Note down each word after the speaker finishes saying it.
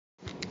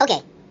Okay,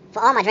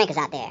 for all my drinkers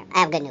out there, I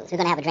have good news. We're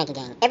going to have a drinking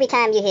game. Every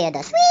time you hear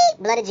the sweet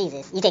blood of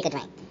Jesus, you take a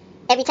drink.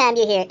 Every time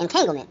you hear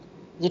entanglement,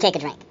 you take a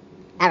drink.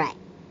 All right,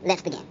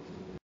 let's begin.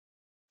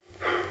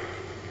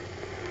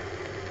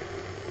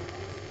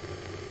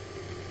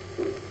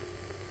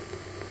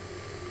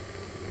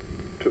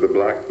 To the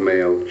black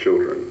male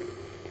children,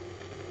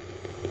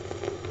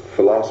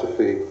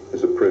 philosophy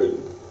is a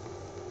prison.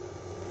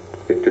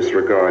 It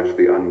disregards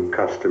the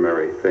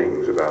uncustomary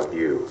things about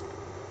you.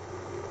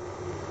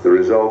 The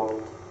result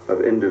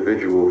of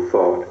individual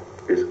thought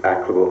is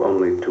applicable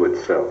only to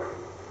itself.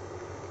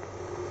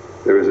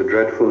 There is a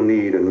dreadful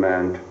need in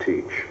man to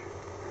teach.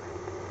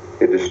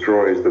 It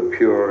destroys the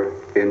pure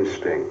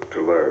instinct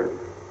to learn.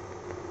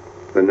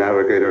 The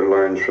navigator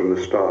learns from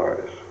the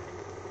stars.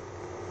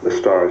 The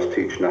stars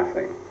teach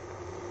nothing.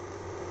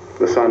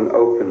 The sun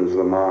opens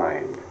the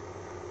mind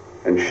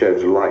and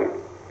sheds light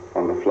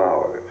on the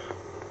flowers.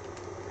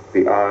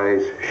 The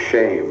eyes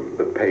shame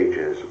the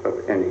pages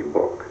of any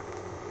book.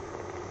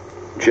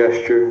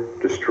 Gesture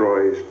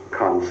destroys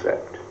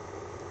concept.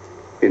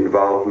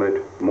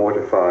 Involvement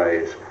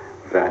mortifies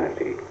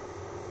vanity.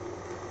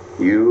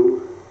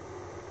 You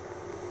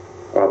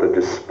are the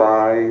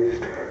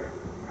despised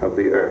of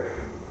the earth.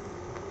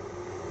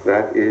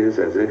 That is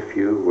as if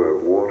you were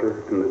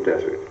water in the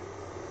desert.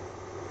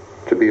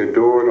 To be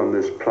adored on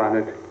this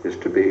planet is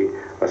to be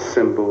a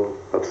symbol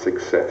of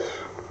success,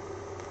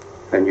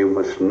 and you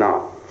must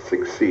not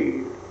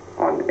succeed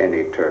on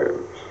any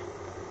terms,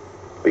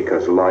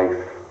 because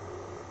life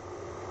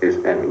is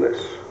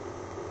endless.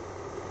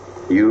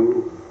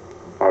 You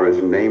are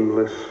as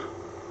nameless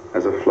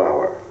as a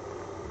flower.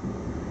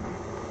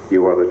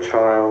 You are the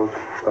child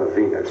of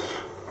Venus,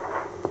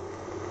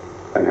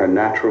 and her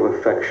natural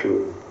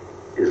affection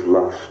is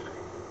lust.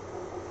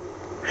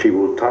 She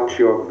will touch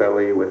your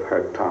belly with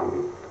her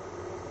tongue,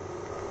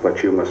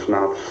 but you must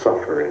not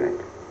suffer in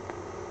it,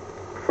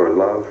 for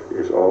love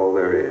is all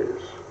there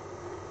is,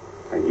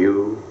 and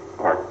you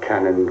are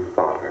cannon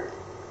fodder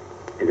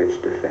in its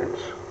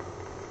defense.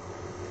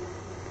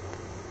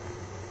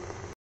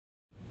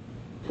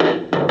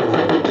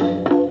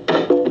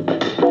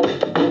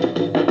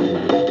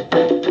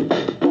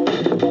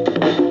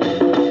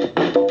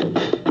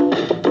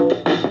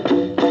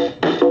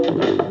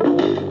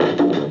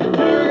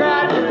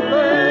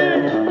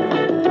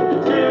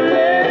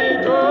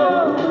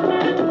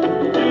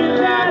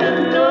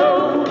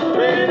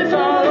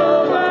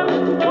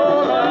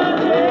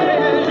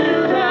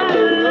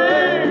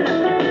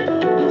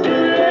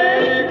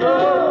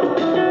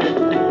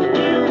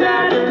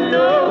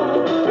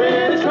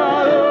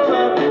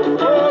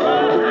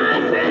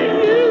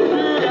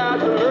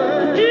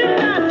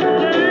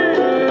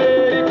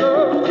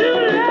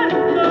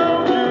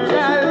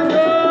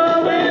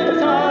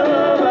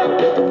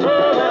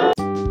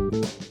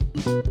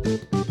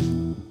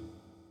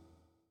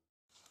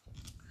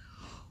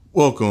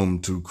 Welcome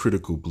to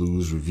Critical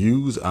Blues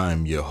Reviews.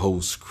 I'm your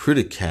host,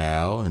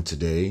 Critical, and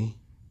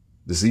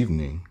this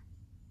evening,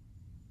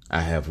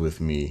 I have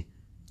with me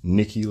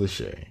Nikki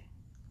Lachey.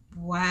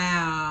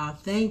 Wow,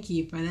 thank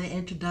you for that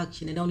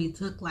introduction. It only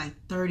took like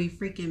 30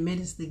 freaking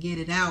minutes to get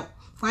it out.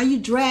 Why are you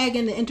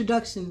dragging the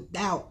introduction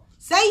out?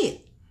 Say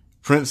it.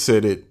 Prince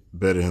said it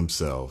better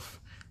himself.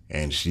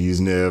 And she's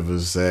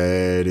never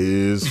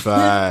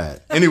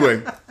satisfied.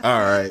 Anyway, all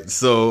right.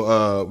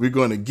 So we're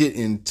going to get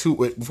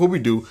into it. Before we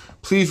do,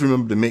 please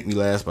remember to make me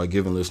laugh by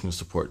giving listener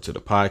support to the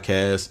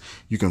podcast.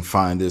 You can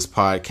find this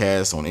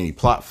podcast on any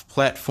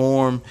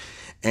platform.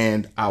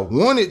 And I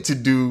wanted to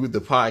do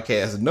the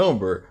podcast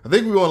number. I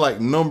think we're on like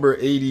number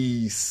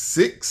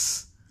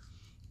 86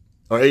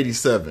 or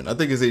 87. I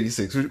think it's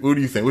 86. What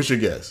do you think? What's your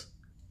guess?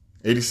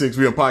 86.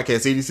 We're on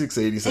podcast 86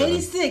 or 87?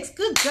 86.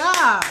 Good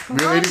job.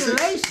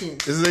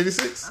 Congratulations. Is it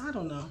 86? I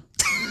don't know.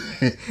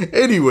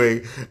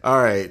 Anyway,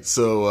 all right.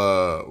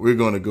 So we're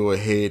going to go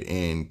ahead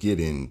and get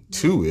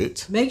into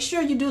it. Make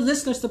sure you do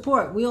listener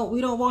support. We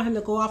don't want him to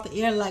go off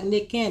the air like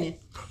Nick Cannon.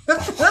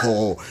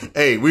 Oh,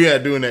 hey, we're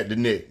not doing that to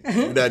Nick.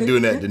 We're not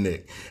doing that to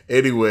Nick.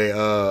 Anyway,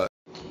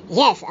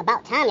 Yes,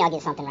 about time y'all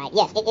get something right.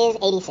 Yes, it is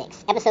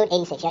 86. Episode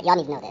 86. Y'all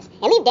need to know this.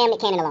 And leave damn Nick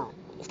Cannon alone.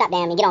 Stop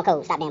damn and get on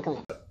code. Stop damn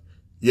cooning.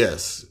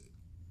 Yes.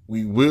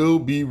 We will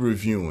be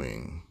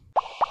reviewing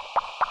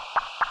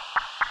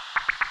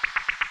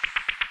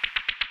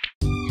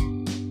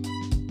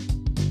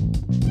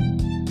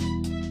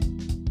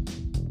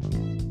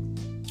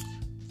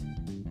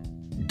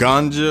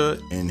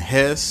Ganja and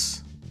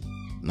Hess,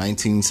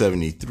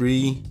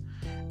 1973,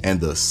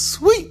 and The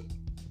Sweet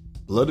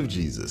Blood of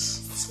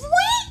Jesus.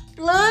 Sweet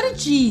Blood of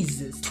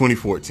Jesus.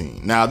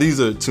 2014. Now, these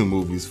are two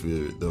movies for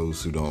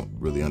those who don't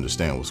really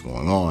understand what's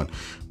going on,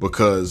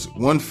 because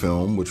one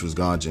film, which was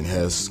Ganja and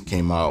Hess,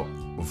 came out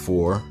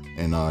before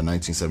in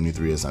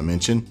 1973, as I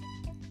mentioned,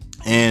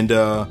 and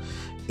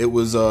it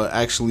was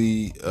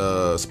actually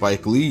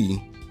Spike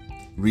Lee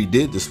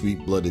redid The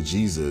Sweet Blood of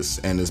Jesus,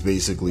 and it's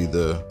basically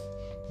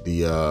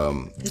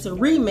it's a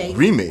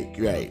remake,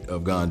 right,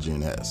 of Ganja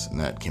and Hess, and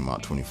that came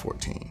out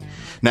 2014.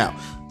 Now,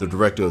 the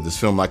director of this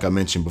film, like I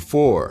mentioned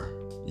before,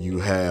 you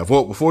have,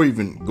 well, before you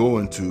even go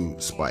into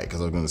Spike,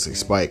 because I was going to say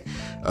Spike,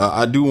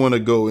 I do want to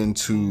go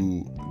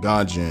into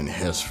Ganja and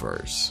Hess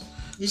first.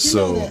 Did you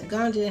know that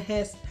Ganja and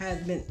Hess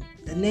has been,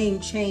 the name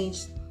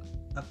changed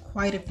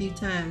quite a few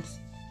times?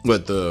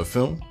 What, the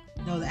film?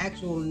 No, the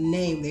actual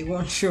name. They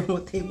weren't sure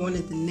what they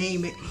wanted to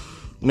name it.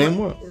 Name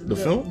what? The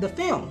film? The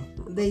film.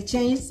 They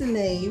changed the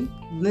name.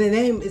 The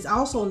name is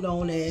also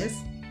known as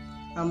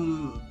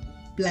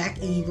Black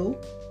Evil.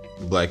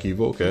 Black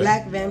Evil, okay.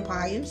 Black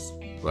Vampires.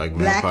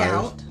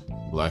 Blackout.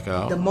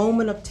 The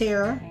Moment of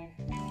Terror.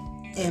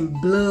 And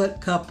Blood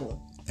Couple.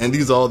 And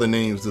these are all the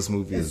names this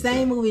movie is. The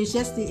same movie. It's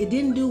just it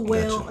didn't do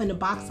well Gotcha. in the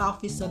box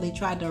office, so they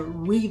tried to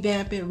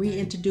revamp it,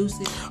 reintroduce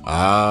it.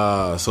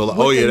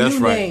 So yeah, that's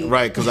right, name.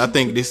 right. Because I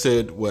think they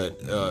said it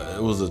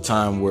was a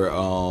time where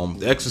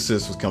The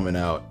Exorcist was coming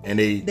out, and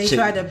they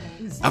tried to.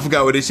 I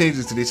forgot what they changed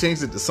it to. They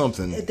changed it to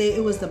something.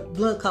 It was the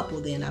Blood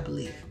Couple then, I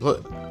believe.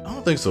 But I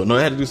don't think so. No,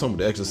 it had to do something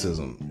with the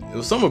exorcism. It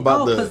was something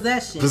about the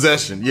possession.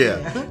 Possession,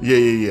 yeah,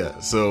 yeah.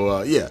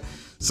 So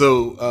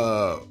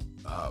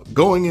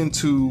going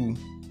into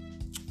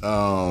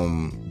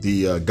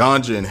the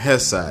Ganja and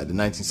Hess side, the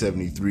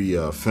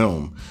 1973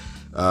 film.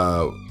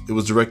 It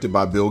was directed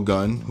by Bill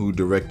Gunn, who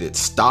directed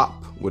Stop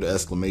with an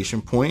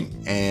exclamation point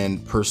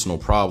and Personal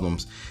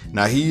Problems.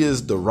 Now, he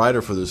is the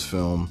writer for this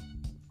film,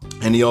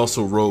 and he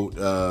also wrote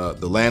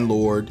The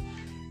Landlord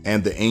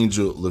and The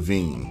Angel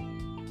Levine.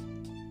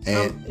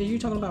 And are you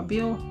talking about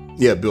Bill?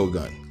 Yeah, Bill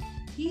Gunn.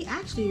 He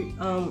actually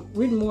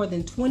written more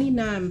than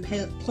 29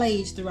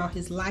 plays throughout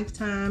his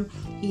lifetime.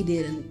 He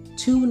did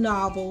 2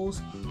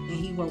 novels, and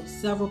he wrote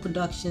several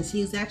productions.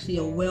 He's actually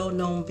a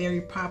well-known,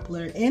 very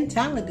popular and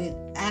talented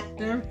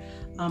actor,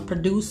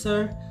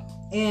 producer,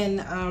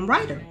 and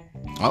writer.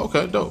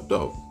 Okay,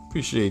 dope.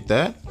 Appreciate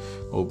that.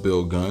 Oh,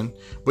 Bill Gunn.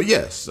 But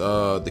yes,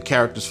 the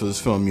characters for this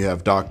film, you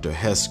have Dr.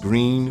 Hess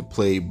Green,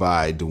 played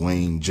by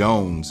Dwayne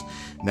Jones.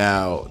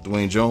 Now,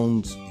 Dwayne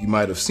Jones, you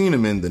might have seen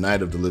him in The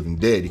Night of the Living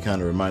Dead. He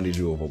kind of reminded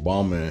you of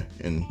Obama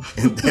in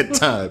that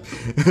time.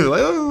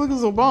 Like, oh, look,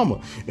 it's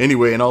Obama.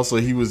 Anyway, and also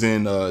he was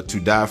in To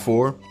Die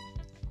For.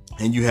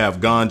 And you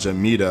have Ganja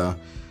Mita,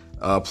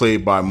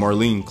 played by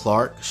Marlene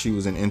Clark. She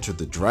was in Enter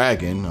the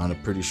Dragon. I'm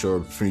pretty sure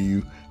a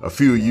few of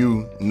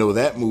you know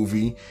that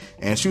movie.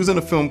 And she was in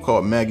a film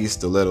called Maggie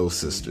Stiletto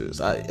Sisters.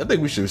 I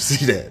think we should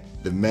see that.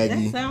 The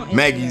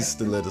Maggie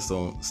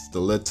Stiletto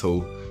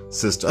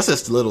Sister. I said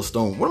Stiletto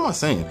Stone. What am I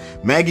saying?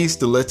 Maggie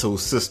Stiletto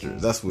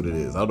Sisters. That's what it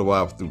is. I don't know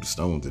why I threw the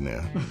stones in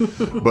there.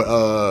 But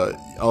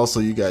also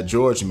you got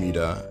George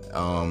Mita.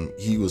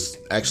 He was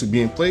actually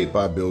being played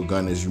by Bill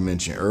Gunn, as you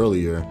mentioned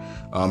earlier.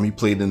 He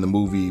played in the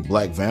movie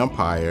Black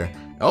Vampire.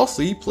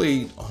 Also, he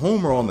played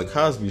Homer on The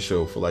Cosby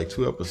Show for like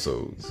 2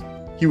 episodes.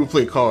 He would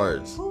play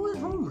cards. Who is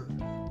Homer?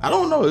 I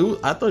don't know.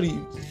 I thought he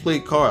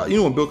played cards. You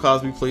know when Bill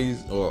Cosby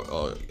plays,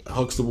 or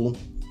Huxtable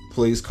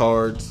plays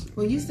cards?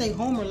 Well, you say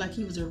Homer like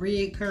he was a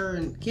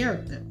recurring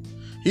character.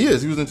 He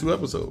is. He was in 2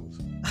 episodes.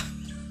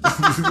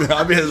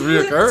 I mean, it's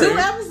reoccurring. 2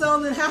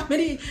 episodes, and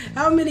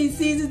how many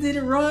seasons did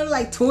it run?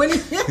 Like 20?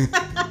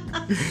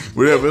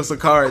 Whatever. It's a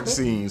card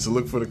scene, so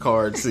look for the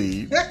card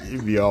scene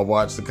if y'all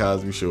watch The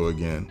Cosby Show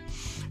again.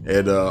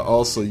 And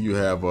also you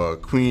have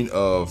Queen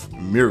of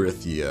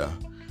Mirithia.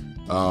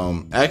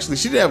 Actually,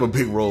 she didn't have a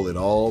big role at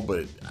all,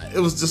 but it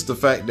was just the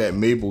fact that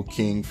Mabel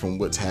King from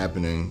What's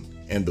Happening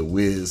and The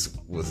Wiz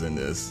was in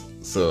this.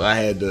 So I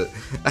had to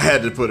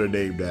put her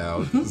name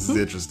down. This is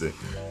interesting.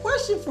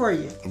 Question for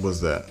you. What's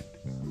that?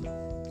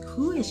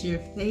 Who is your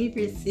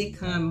favorite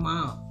sitcom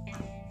mom?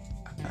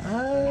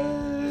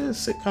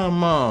 Sitcom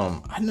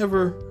mom. I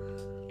never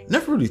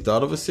really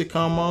thought of a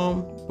sitcom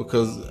mom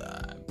because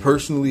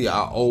personally,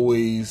 I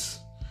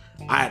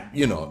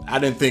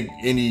didn't think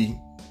any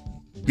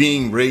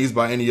being raised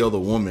by any other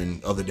woman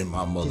other than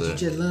my mother.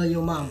 Did you just love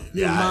your mama?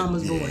 Your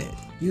mama's boy.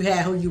 You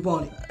had who you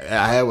wanted.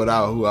 I had who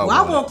I wanted.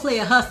 I won't play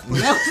a husband.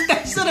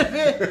 That should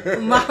have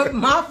been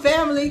my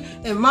family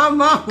and my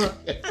mama.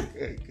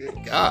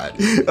 Good God.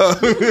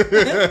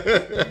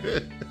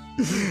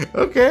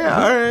 Okay,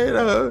 all right.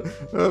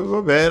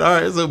 My bad.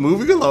 All right, so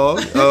moving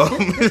along.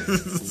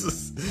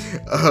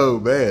 Oh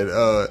man.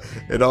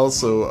 And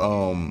also,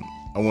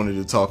 I wanted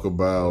to talk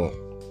about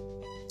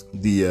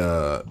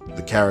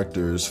the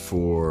characters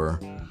for.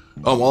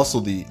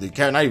 Also the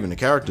not even the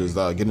characters.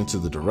 Get into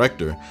the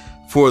director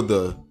for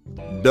the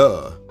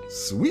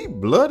Sweet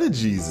Blood of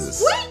Jesus.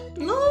 Sweet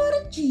Blood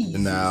of Jesus.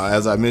 Now,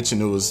 as I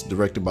mentioned, it was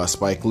directed by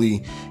Spike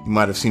Lee. You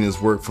might have seen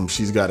his work from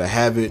She's Gotta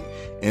Have It,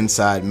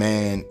 Inside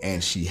Man,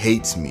 and She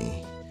Hates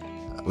Me,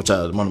 which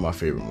is one of my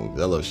favorite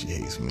movies. I love She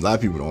Hates Me. A lot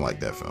of people don't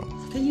like that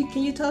film.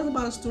 Can you tell us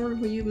about a story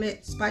where you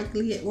met Spike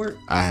Lee at work?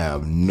 I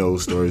have no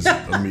stories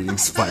of meeting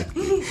Spike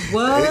Lee.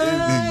 What?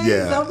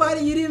 Yeah.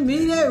 Somebody you didn't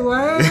meet at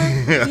work?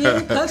 He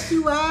didn't cuss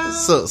you out?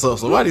 So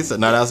somebody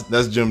said, no,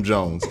 that's Jim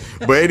Jones.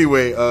 But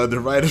anyway, the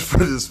writer for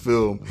this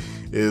film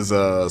is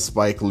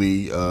Spike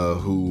Lee,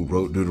 who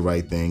wrote Do the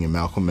Right Thing and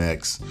Malcolm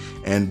X.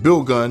 And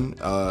Bill Gunn,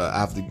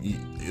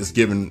 is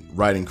given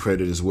writing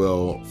credit as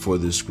well for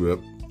this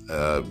script.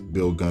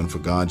 Bill Gunn for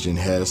Ganja and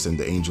Hess and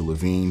the Angel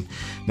Levine.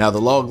 Now,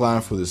 the log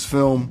line for this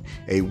film: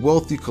 a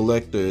wealthy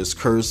collector is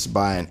cursed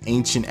by an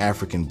ancient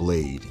African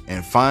blade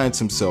and finds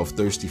himself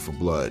thirsty for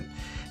blood.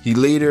 He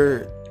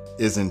later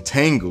is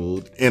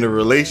entangled in a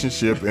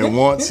relationship and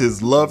wants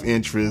his love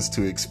interest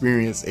to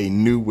experience a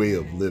new way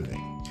of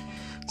living.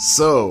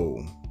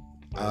 So,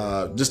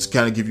 just to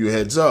kind of give you a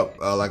heads up,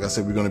 like I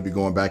said, we're going to be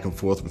going back and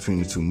forth between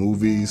the two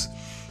movies.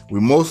 We're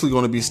mostly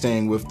going to be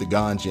staying with the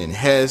Ganja and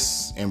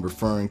Hess and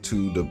referring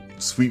to the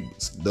sweet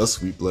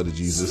blood of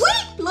Jesus.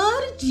 Sweet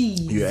blood of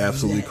Jesus. You're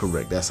absolutely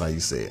correct. That's how you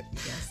say it.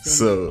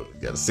 So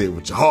you got to say it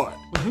with your heart.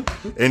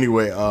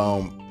 Anyway,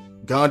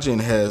 Ganja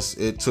and Hess,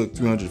 it took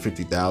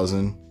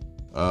 $350,000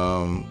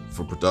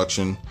 for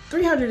production.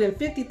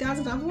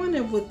 $350,000. I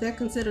wonder, was that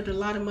considered a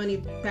lot of money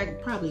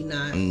back? Probably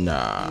not.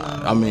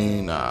 Nah.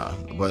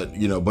 But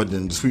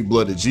then the Sweet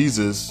Blood of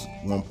Jesus,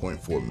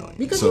 $1.4 million.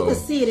 Because you could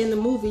see it in the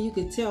movie, you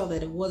could tell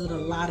that it wasn't a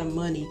lot of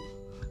money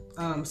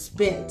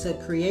spent to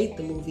create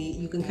the movie.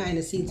 You can kind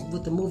of see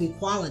with the movie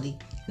quality,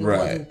 it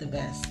wasn't the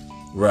best.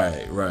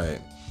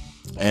 Right.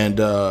 And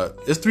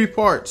it's 3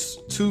 parts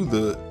to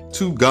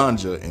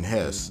Ganja and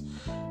Hess.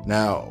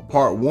 Now,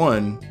 part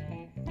 1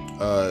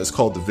 is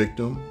called The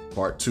Victim.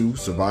 Part 2,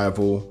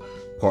 Survival.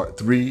 Part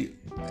 3,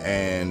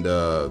 and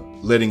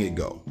Letting It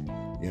Go.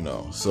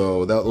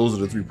 So those are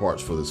the 3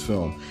 parts for this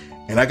film.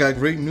 And I got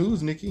great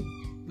news, Nikki.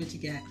 What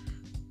you got?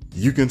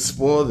 You can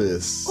spoil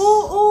this.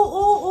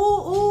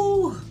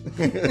 Ooh.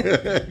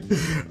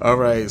 All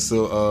right,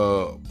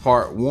 so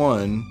part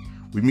 1,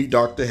 we meet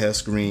Dr.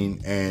 Hess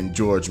Green and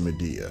George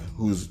Medea,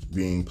 who's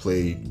being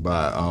played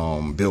by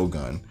Bill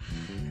Gunn.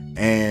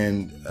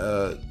 And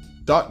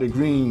Dr.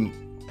 Green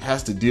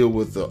has to deal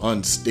with the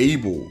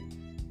unstable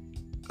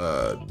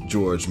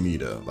George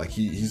Medea. Like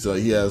he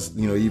has,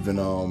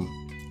 even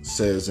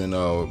says in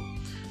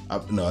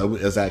it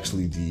was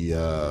actually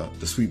the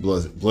Sweet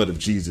Blood of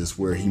Jesus,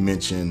 where he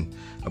mentioned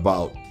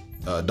about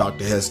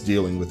Dr. Hess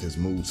dealing with his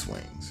mood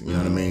swings. You know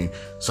what I mean?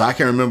 So I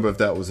can't remember if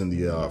that was in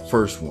the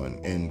first one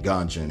in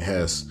Ganja and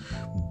Hess,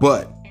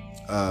 but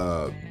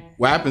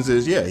what happens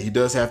is, he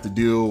does have to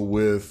deal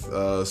with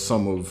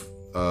some of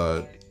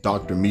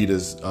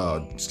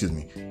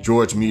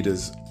George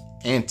Meda's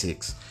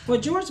antics. Well,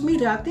 George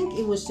Meda, I think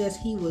it was just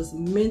he was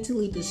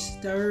mentally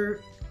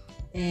disturbed,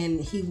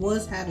 and he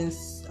was having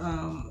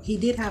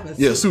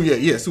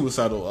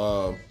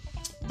suicidal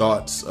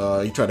thoughts.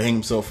 He tried to hang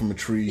himself from a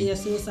tree. Yeah,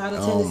 suicidal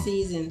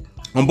tendencies, and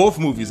on both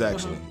movies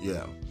actually.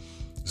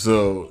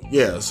 So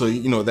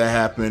that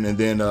happened, and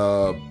then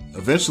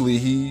eventually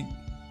he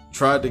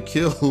tried to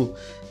kill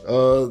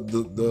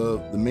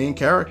the main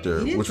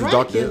character, which was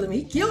Dr.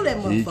 He killed that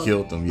motherfucker. He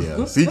killed him,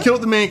 yeah. So he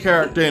killed the main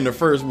character in the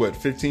first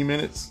 15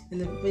 minutes? In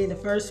the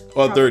first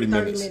 30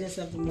 minutes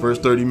of the movie.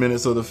 First 30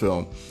 minutes of the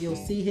film. You'll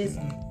see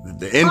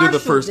the end of the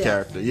first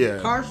character,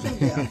 Partial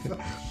death.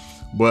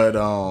 But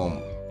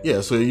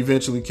so he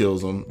eventually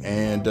kills him,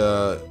 and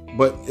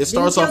but it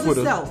starts off with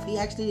himself. He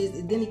actually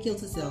then he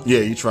kills himself.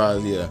 Yeah, he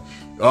tries. Yeah,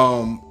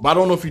 but I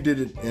don't know if he did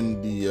it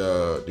in the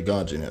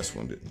Ganja and Hess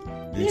one. Did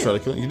he try to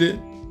kill him? You did?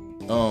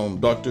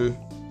 Dr.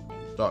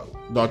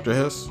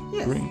 Hess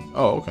Green?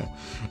 Oh, okay.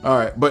 All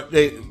right. But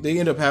they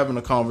end up having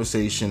a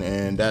conversation,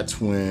 and that's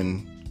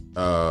when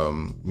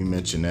we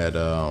mentioned that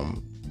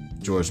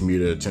George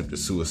Meda attempted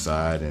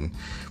suicide. And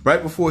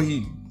right before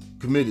he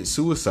committed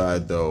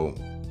suicide, though,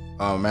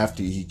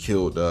 after he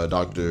killed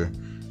Dr.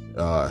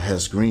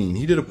 Hess Green,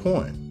 he did a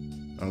poem.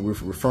 We're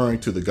referring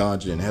to the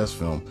Ganja and Hess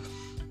film.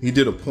 He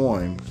did a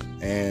poem,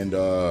 and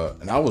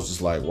I was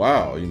just like,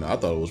 wow, I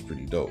thought it was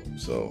pretty dope.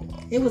 So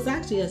it was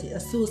actually a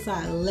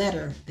suicide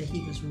letter that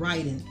he was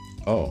writing.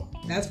 Oh,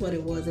 that's what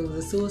it was. It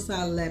was a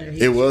suicide letter.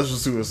 It was a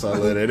suicide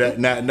letter.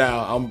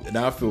 Now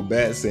I feel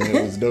bad saying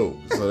it was dope.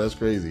 So that's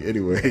crazy.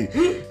 Anyway,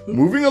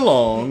 moving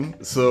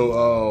along. So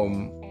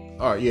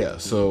all right, yeah.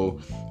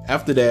 So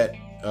after that,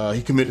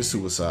 he committed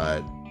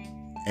suicide,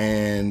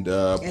 and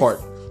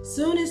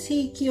soon as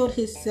he killed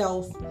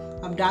himself,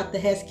 Dr.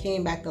 Hess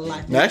came back to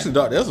life. Now, actually,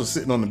 Dr. Hess was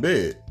sitting on the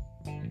bed.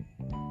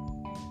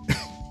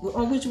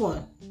 On which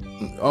one?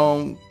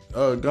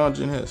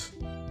 Ganja and Hess.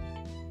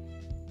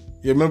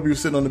 Yeah, remember he was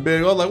sitting on the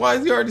bed? I was like, why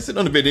is he already sitting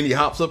on the bed? Then he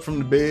hops up from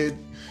the bed.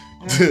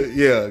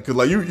 Yeah, because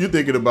like you're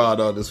thinking about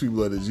the Sweet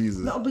Blood of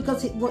Jesus. No,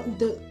 because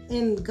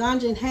in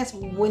Ganja and Hess,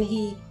 when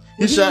he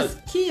was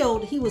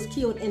killed, he was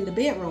killed in the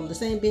bedroom, the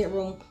same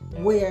bedroom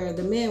where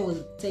the man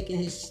was taking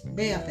his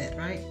bath at,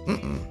 right?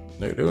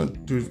 They were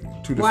two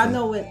different.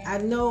 Well, I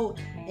know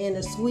in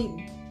the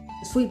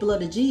Sweet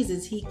Blood of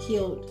Jesus, he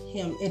killed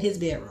him in his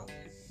bedroom.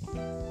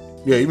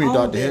 Yeah, you mean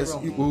Dr. Hess?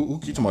 Who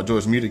keep talking about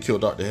George Meda killed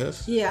Dr.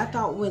 Hess? Yeah, I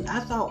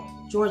thought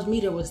George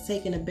Meda was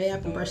taking a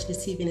bath and brushing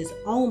his teeth in his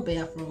own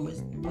bathroom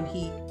when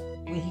he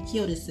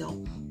killed himself,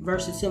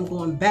 versus him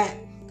going back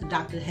to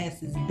Dr.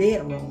 Hess's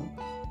bedroom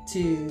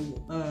to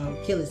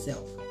kill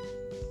himself.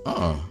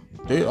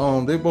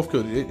 They both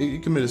killed. He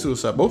committed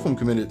suicide. Both of them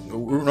committed.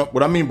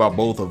 What I mean by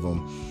both of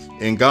them,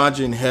 in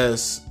Ganja and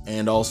Hess,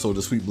 and also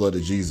the Sweet Blood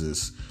of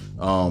Jesus,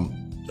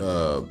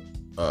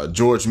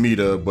 George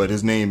Mita, but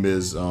his name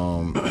is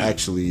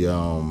actually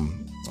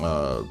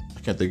I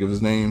can't think of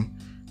his name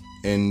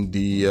in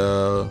the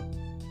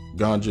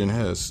Ganja and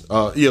Hess.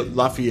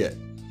 Lafayette.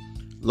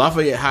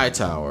 Lafayette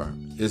Hightower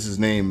is his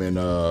name in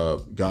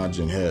Ganja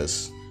and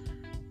Hess.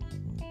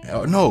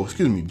 No,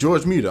 excuse me,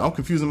 George Mita. I'm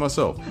confusing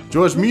myself.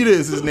 George Mita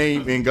is his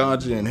name in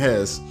Ganja and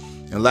Hess,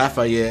 and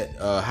Lafayette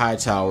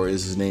Hightower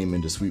is his name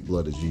in The Sweet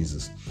Blood of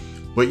Jesus.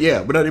 But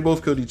yeah, they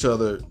both killed each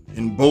other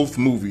in both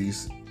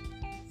movies.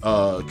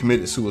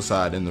 Committed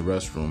suicide in the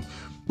restroom.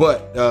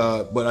 But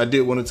I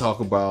did want to talk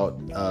about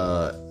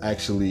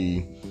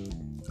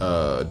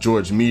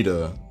George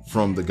Mita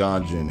from the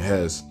Ganja and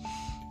Hess.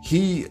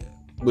 He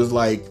was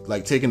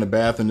like taking a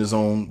bath in his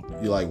own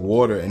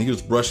water, and he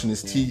was brushing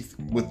his teeth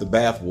with the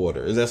bath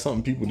water. Is that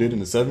something people did in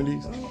the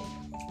 70s?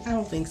 I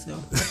don't think so.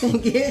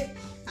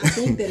 I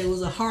think that it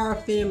was a horror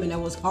film, and that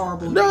was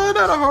horrible. No,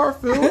 not a horror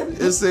film.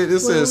 It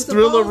says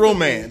thriller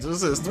romance. It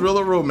says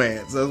thriller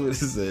romance. That's what it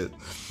said.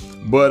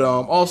 But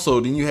also,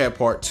 then you have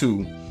part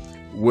 2,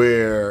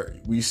 where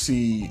we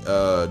see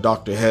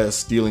Dr. Hess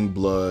stealing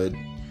blood,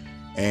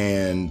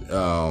 and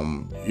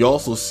you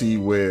also see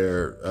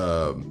where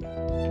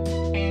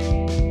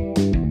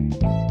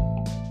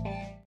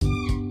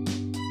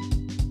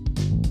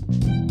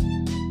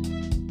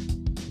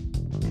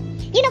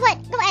You know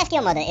what? Go ask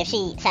your mother if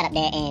she sat up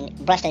there and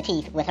brushed her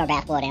teeth with her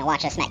bathwater and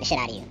watched her smack the shit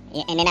out of you.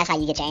 And then that's how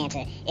you get your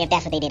answer, if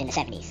that's what they did in the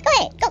 70s. Go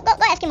ahead. Go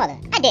ask your mother.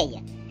 I dare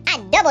you. I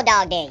double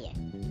dog dare you.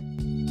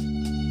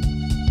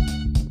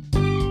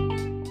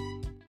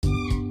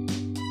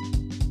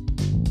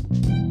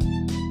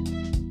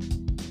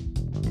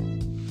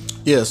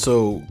 Yeah,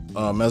 so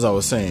as I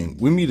was saying,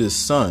 we meet his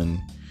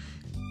son,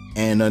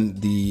 and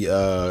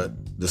the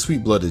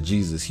Sweet Blood of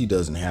Jesus, he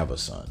doesn't have a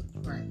son.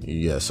 Right.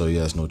 Yeah, so he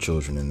has no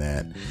children in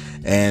that.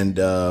 And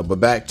but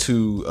back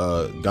to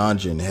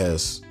Ganja and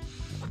Hess,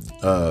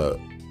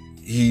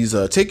 he's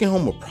taking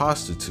home a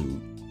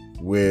prostitute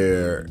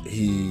where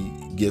he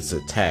gets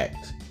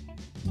attacked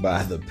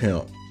by the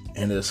pimp,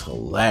 and it's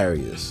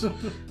hilarious.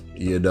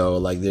 They're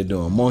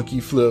doing monkey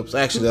flips.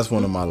 Actually, that's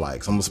one of my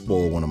likes. I'm gonna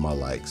spoil one of my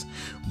likes.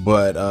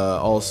 But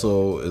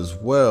also as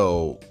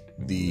well,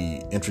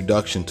 the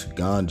introduction to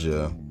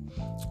Ganja,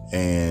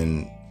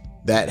 and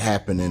that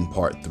happened in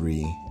part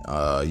 3.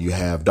 You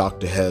have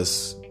Dr.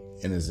 Hess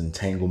and his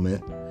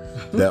entanglement.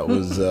 That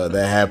was that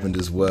happened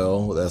as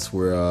well. That's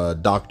where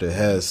Dr.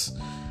 Hess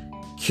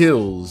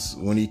kills,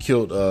 when he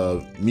killed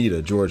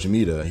George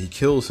Mita, he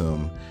kills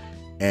him,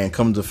 and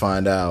come to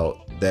find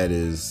out that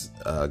is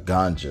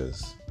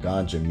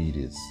Ganja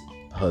Mita's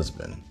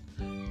husband.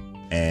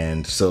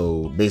 And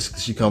so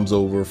basically she comes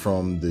over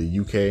from the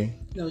UK.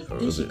 No,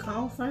 did she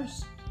call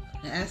first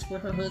and ask where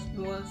her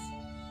husband was?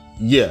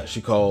 Yeah,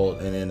 she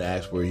called and then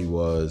asked where he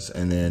was,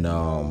 and then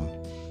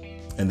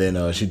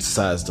she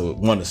decides to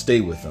want to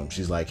stay with him.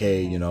 She's like,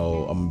 hey, I'm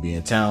gonna be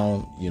in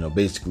town,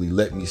 basically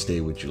let me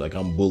stay with you, like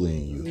I'm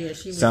bullying you. Yeah,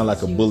 sound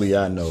like a bully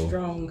I know.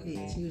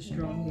 She was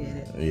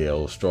strong-headed.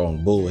 Yeah,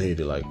 strong,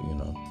 bull-headed,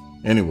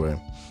 Anyway,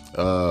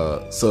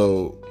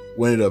 so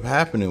what ended up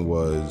happening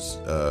was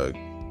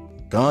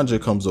Ganja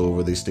comes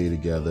over, they stay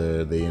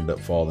together, they end up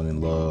falling in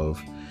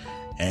love,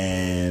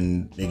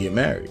 and they get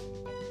married.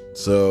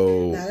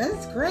 So now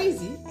that's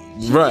crazy.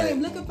 She right.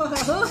 came looking for her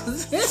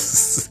husband.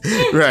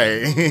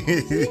 Right. She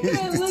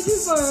came looking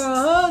for her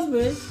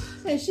husband,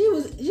 and she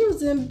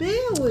was in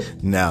bed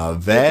with. Now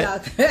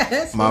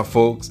that, my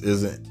folks,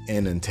 is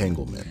an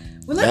entanglement.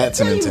 Well, let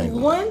me tell you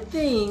one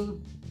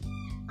thing.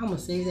 I'm gonna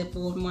save that for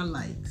one of my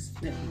likes.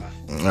 Never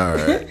mind. All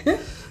right.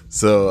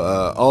 So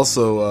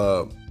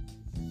also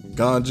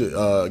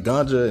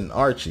Ganja and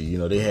Archie,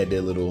 they had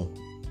their little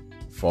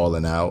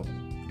falling out.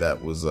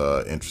 That was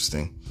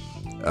interesting.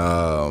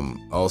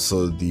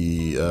 Also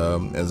the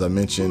as I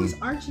mentioned, who was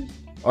Archie?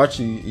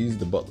 Archie, he's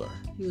the butler.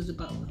 He was the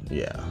butler.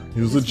 Yeah, he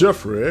was a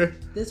Jeffrey.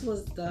 This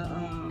was the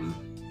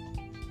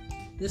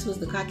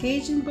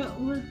Caucasian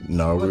butler.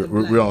 No,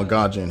 we're on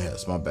Ganja and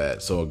Hess. My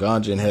bad. So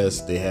Ganja and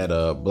Hess, they had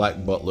a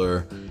black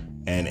butler,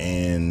 and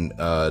in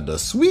the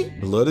Sweet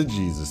Blood of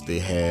Jesus, they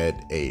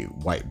had a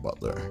white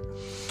butler.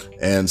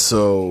 And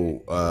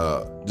so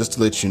just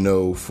to let you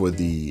know, for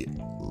the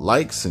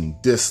likes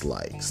and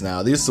dislikes.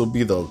 Now this will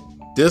be the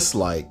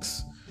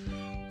dislikes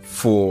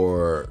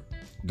for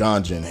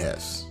Ganja and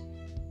Hess.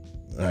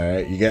 All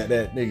right, you got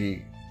that,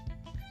 nigga?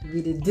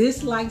 Be the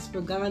dislikes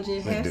for Ganja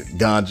and Hess.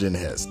 Ganja and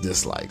Hess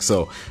dislikes.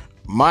 So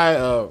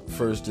my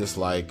first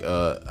dislike,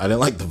 I didn't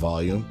like the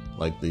volume.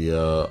 Like the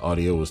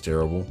audio was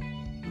terrible.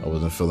 I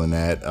wasn't feeling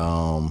that.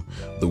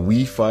 The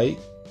Wii fight.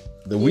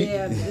 It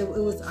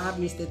was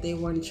obvious that they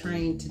weren't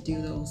trained to do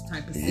those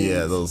type of scenes.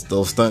 Yeah, those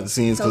stunt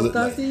scenes.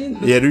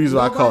 Scenes? Yeah, the reason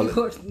why I call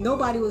it...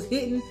 Nobody was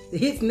hitting. The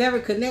hits never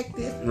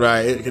connected.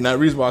 Right. And the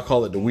reason why I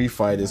call it the Wii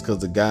fight is because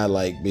the guy,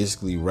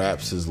 basically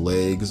wraps his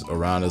legs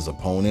around his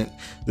opponent.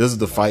 This is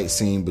the fight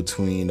scene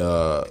between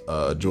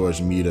George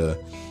Mita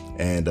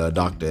and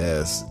Dr.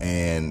 S.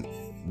 And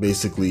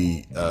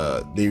basically,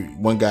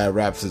 one guy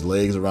wraps his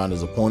legs around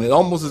his opponent,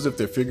 almost as if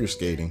they're figure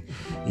skating,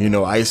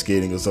 ice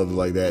skating or something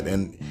like that.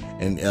 And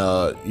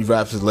he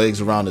wraps his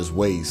legs around his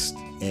waist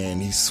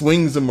and he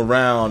swings them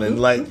around, and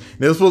like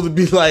they're supposed to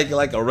be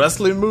like a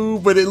wrestling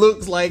move, but it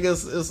looks like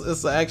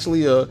it's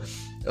actually a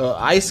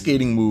ice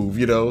skating move,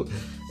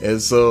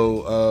 And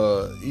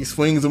so he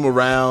swings them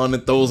around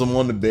and throws them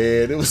on the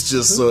bed. It was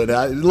just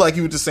like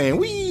he was just saying,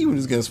 "Wee!" When he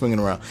was getting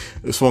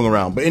swung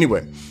around. But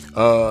anyway,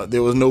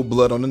 there was no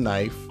blood on the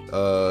knife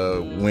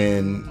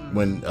when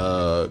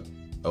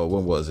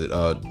was it?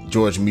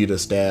 George Mita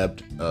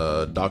stabbed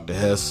Dr.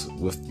 Hess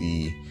with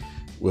the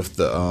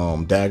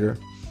dagger,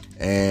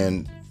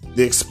 and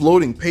the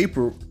exploding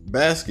paper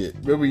basket.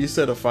 Remember, you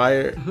set a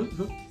fire.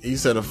 He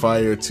set a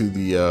fire to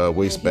the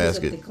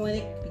wastebasket.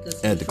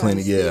 At the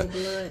clinic, yeah.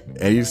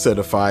 And he set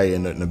a fire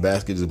and the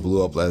basket just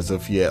blew up as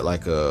if he had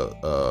like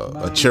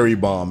a cherry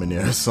bomb in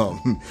there or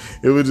something.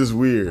 It was just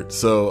weird.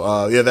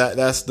 So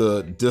that's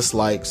the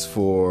dislikes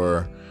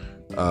for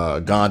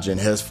Ganja and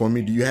Hess for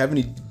me. Do you have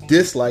any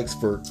dislikes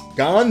for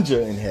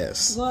Ganja and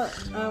Hess? Well,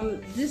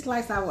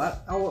 dislikes, I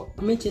will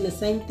mention the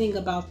same thing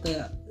about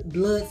the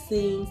blood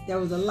scenes. There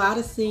was a lot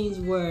of scenes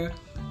where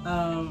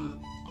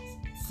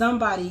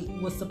somebody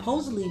was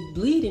supposedly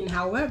bleeding.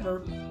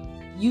 However,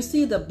 you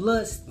see the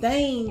blood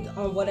stained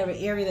on whatever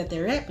area that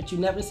they're at, but you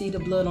never see the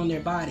blood on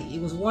their body.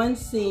 It was one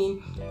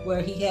scene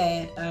where he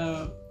had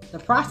the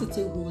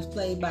prostitute who was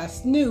played by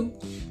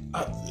Snoop.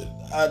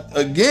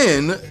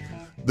 Again,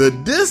 the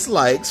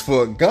dislikes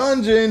for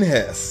Ganja and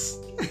Hess.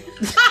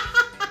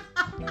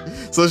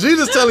 So she's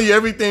just telling you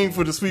everything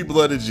for the sweet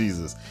blood of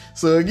Jesus.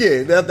 So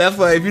again, that's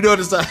why if you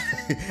notice,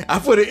 I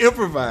put it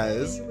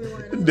improvised.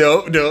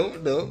 No.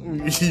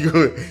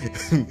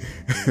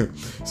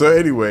 So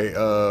anyway,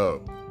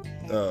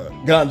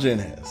 Ganja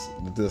and Hess,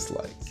 the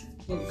dislikes.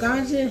 Well,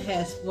 Ganja and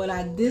Hess, what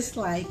I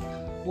dislike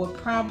would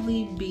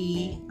probably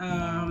be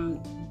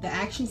the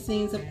action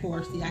scenes. Of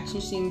course, the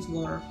action scenes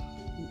were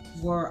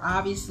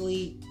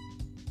obviously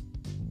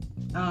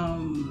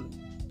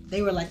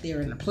they were like they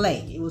were in a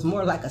play. It was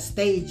more like a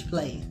stage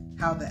play,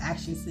 how the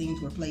action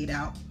scenes were played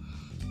out.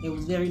 It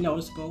was very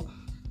noticeable.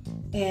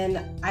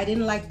 And I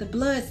didn't like the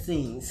blood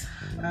scenes.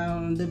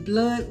 The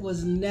blood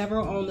was never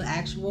on the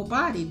actual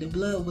body. The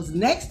blood was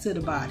next to the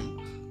body,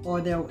 or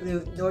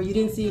you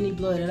didn't see any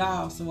blood at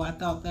all. So I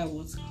thought that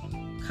was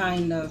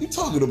kind of. You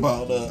talking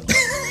about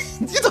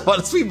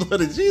the sweet blood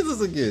of Jesus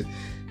again?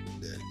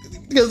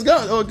 Because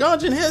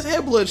Ganja and Hess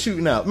had blood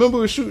shooting out. Remember,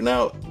 it was shooting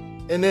out,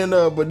 and then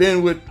but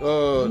then with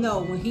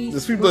the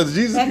sweet blood of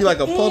Jesus be like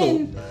a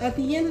puddle. At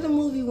the end of the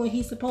movie, when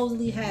he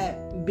supposedly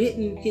had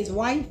bitten his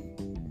wife.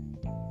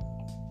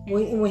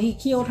 When he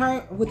killed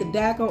her with the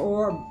dagger,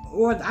 or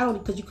I don't,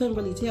 because you couldn't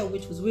really tell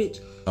which was which.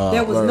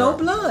 There was no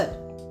blood.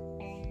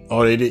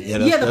 Oh, they did. Yeah,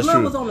 that's blood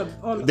true. Was on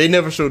the. They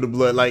never showed the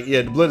blood.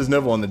 The blood is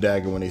never on the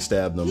dagger when they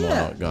stabbed them.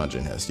 Ganja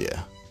and Hess.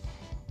 Yeah.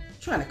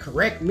 Trying to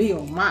correct me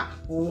on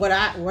what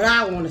I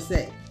want to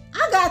say.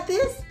 I got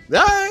this.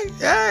 All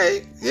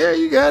right. Yeah,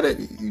 you got it.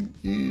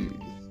 You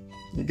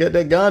got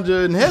that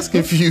Ganja and Hess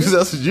confused.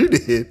 That's what you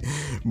did.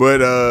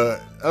 But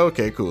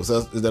okay, cool. So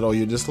is that all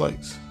your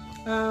dislikes?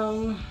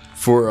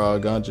 For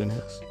Ganja and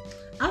Hess?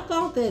 I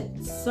thought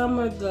that some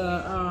of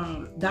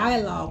the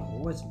dialogue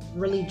was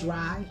really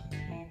dry.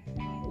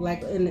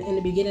 Like in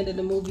the beginning of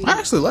the movie. I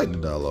actually liked the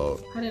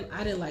dialogue. I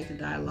didn't like the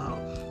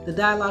dialogue. The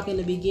dialogue in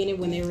the beginning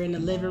when they were in the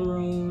living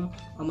room,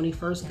 or when he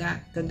first got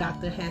to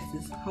Dr.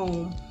 Hess's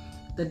home,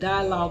 the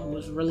dialogue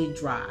was really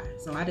dry.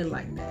 So I didn't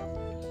like that.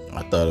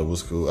 I thought it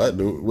was cool.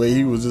 The way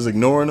he was just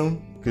ignoring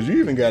them, because you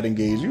even got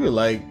engaged. You were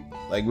like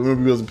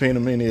remember, you wasn't paying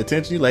him any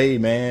attention. You like, hey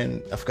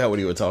man, I forgot what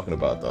he was talking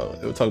about though.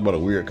 They were talking about a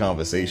weird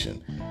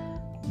conversation.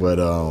 But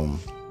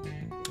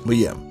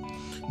yeah.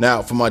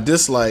 Now for my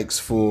dislikes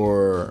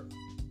for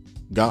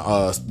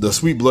the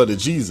sweet blood of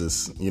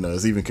Jesus,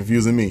 it's even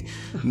confusing me.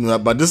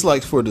 My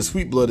dislikes for the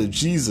sweet blood of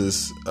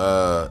Jesus,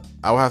 I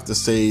would have to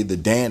say the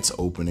dance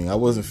opening. I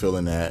wasn't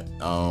feeling that,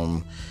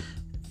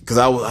 because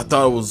I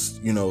thought it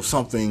was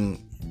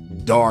something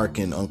dark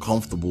and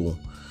uncomfortable,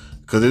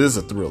 because it is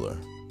a thriller.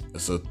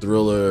 It's a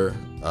thriller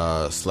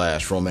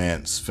 /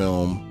 romance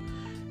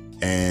film,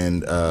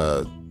 and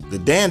the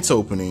dance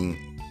opening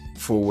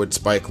for what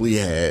Spike Lee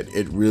had,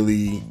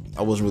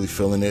 I wasn't really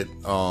feeling it.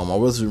 I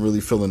wasn't really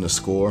feeling the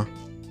score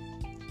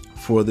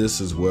for this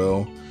as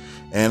well.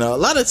 And a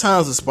lot of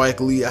times with Spike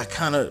Lee, I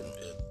kind of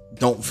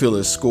don't feel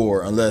his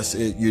score unless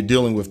you're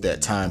dealing with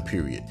that time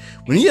period.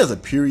 When he has a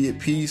period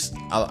piece,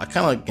 I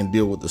kind of can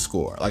deal with the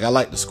score. Like, I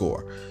like the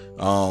score.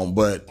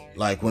 But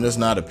like when it's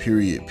not a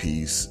period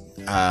piece,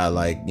 I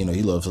like,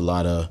 he loves a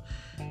lot of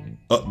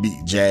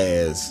upbeat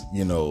jazz,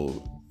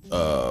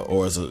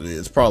 or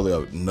it's probably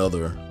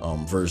another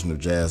version of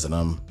jazz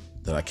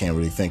that I can't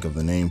really think of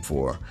the name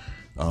for.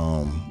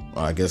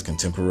 I guess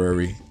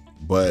contemporary,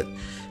 but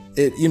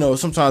it,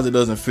 sometimes it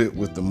doesn't fit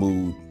with the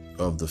mood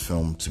of the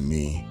film to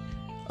me.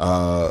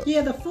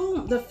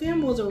 The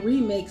film was a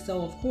remake,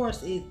 so of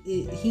course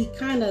he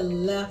kind of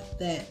left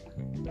that.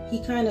 He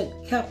kind of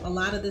kept a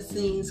lot of the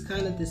scenes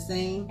kind of the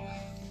same.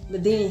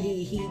 but then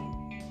he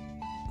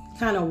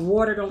kind of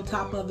watered on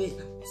top of it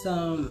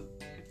some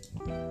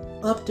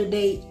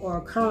up-to-date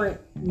or current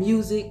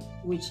music,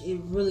 which it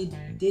really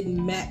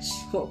didn't match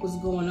what was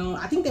going on.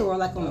 I think they were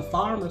like on a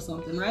farm or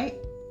something, right?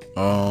 It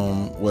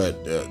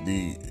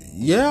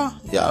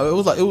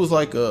was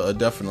like a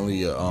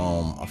definitely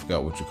I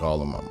forgot what you call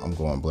them. I'm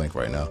going blank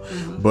right now.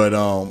 Mm-hmm. But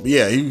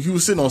he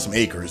was sitting on some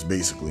acres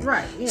basically.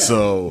 Right. Yeah.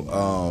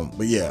 So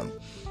but yeah.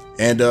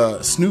 And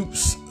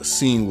Snoop's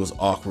scene was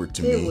awkward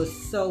to me. It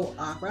was so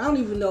awkward. I don't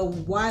even know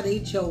why they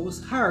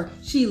chose her.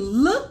 She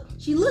looked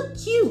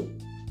cute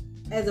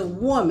as a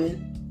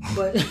woman,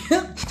 but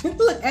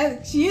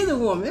she is a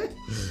woman,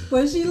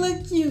 but she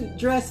looked cute,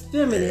 dressed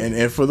feminine.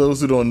 And for those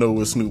who don't know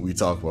what Snoop we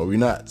talk about, we're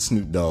not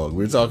Snoop Dogg.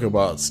 We're talking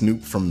about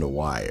Snoop from The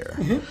Wire.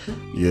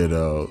 You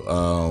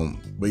know,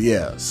 but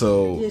yeah,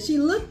 so yeah, she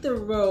looked the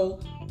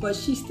role, but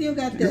she still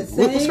got that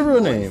same. What's her real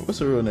voice. name? What's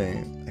her real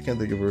name? I can't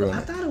think of her real name.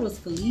 I thought it was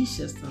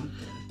Felicia something.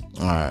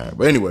 All right,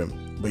 but anyway,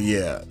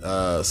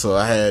 so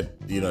I had,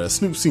 the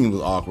Snoop scene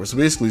was awkward. So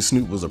basically,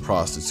 Snoop was a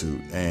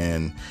prostitute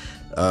and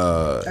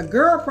a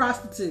girl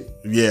prostitute.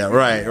 Yeah,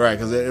 right.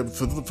 Because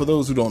for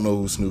those who don't know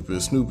who Snoop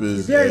is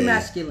very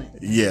masculine.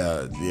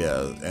 Yeah,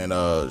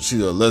 and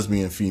she's a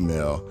lesbian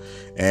female,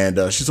 and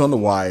she's on The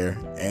Wire,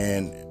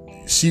 and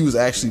she was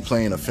actually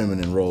playing a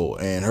feminine role,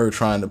 and her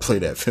trying to play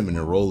that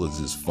feminine role is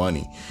just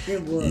funny.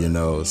 It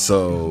was.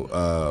 So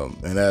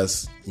and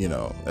that's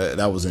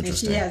that was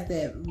interesting. And she has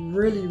that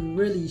really,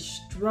 really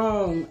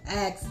strong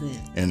accent,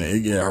 and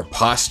her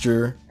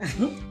posture,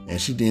 and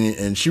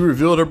she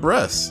revealed her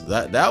breasts.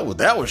 That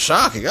was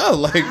shocking. I was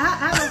like,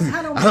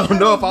 I don't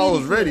know if I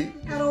was ready.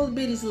 How those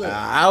bitties look?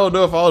 I don't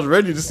know if I was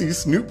ready to see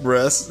Snoop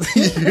breasts.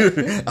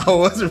 I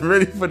wasn't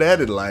ready for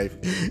that in life.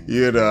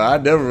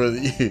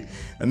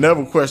 I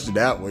never questioned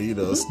that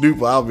one.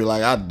 Snoop, I'll be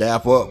like, I'd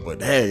dap up,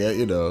 but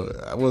hey,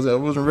 I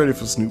wasn't ready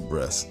for Snoop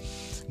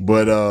breasts.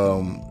 But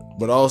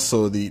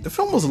also the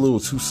film was a little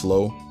too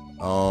slow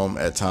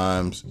at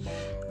times,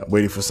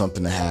 waiting for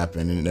something to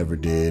happen, and it never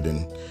did.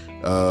 And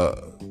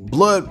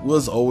blood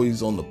was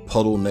always on the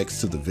puddle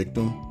next to the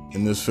victim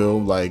in this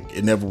film. Like,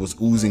 it never was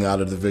oozing out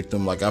of the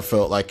victim. Like, I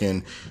felt like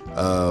in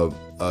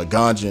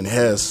Ganja and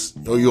Hess,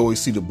 you always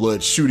see the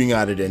blood shooting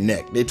out of their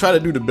neck. They try to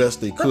do the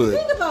best they could. But the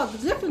thing about the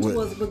difference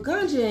was with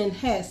Ganja and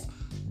Hess,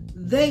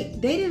 they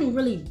didn't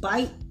really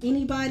bite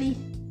anybody.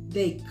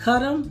 They cut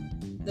them.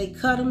 They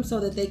cut them so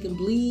that they can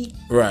bleed.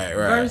 Right.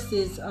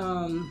 Versus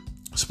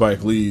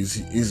Spike Lee's,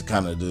 he's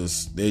kind of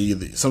just,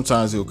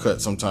 sometimes he'll cut,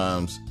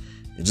 sometimes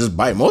it just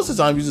bite. Most of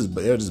the time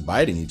they're just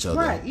biting each other.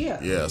 Right, yeah.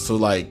 Yeah, so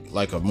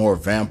like a more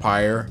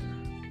vampire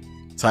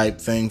type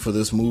thing for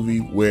this movie,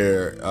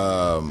 where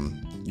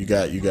you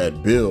got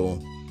Bill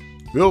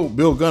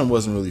Gunn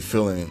wasn't really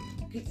feeling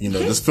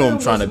this film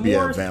trying to be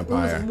a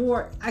vampire.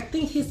 I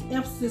think his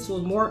emphasis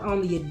was more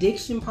on the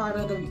addiction part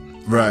of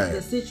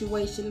the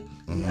situation,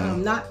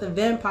 not the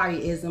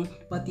vampireism,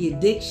 but the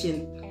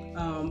addiction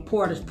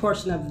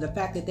portion of the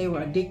fact that they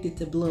were addicted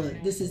to blood.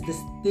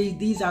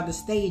 These are the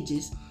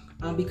stages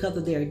because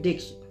of their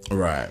addiction.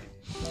 Right.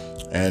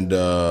 And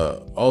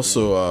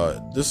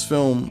also this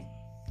film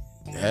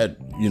had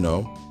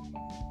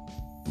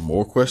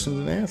more questions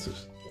than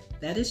answers.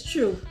 That is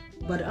true.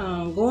 But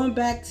going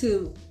back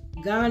to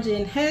Ganja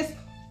and Hess,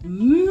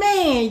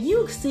 man,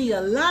 you see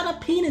a lot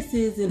of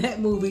penises in that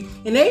movie,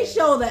 and they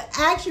show the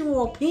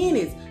actual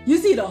penis. You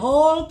see the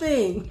whole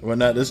thing. Well,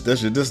 not this.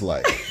 That's your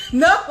dislike.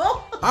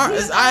 No.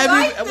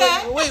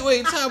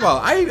 Wait. Time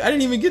out. I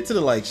didn't even get to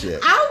the likes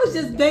yet. I was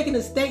just making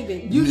a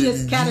statement. You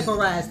just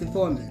categorized it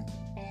for me.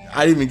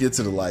 I didn't even get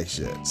to the likes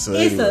yet. So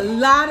it's a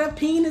lot of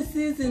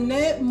penises in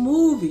that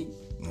movie.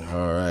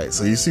 All right.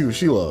 So you see what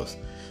she loves.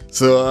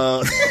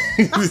 So I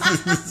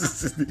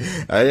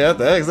have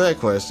to ask that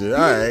question. All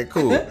right,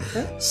 cool.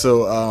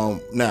 So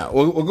now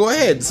we'll go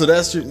ahead. So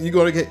you're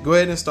going to go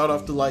ahead and start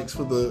off the likes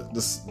for the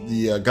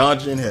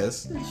Ganja and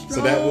Hess. So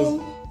that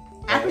was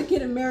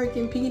African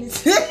American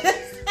penises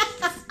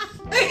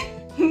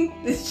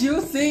that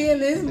you see in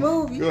this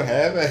movie. Go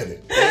have at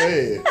it. Go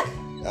ahead.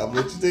 I'll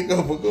let you take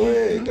over. Go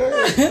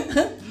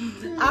ahead.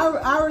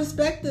 I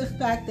respect the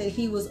fact that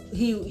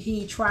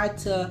he tried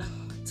to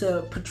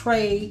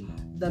portray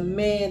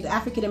the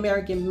African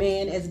American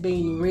man, as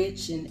being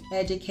rich and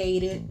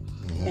educated,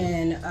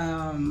 and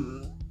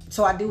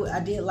so I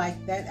did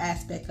like that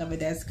aspect of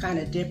it. That's kind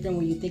of different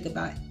when you think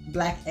about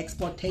black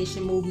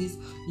exploitation movies.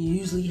 You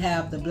usually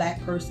have the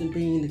black person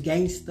being the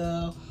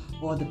gangster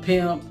or the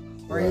pimp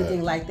or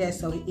anything like that.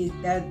 So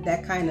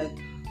that kind of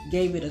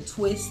gave it a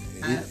twist.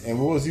 And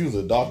what was he? Was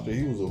a doctor?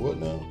 He was a what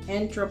now?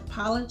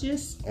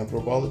 Anthropologist.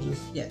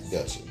 Yes.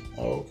 Gotcha.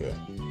 Oh, okay.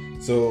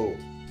 So.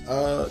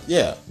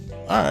 Yeah.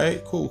 All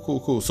right.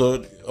 Cool. So,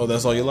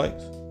 that's all you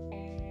liked?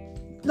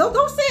 No,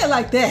 don't say it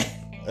like that.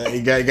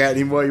 You got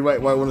any more? You might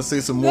want to say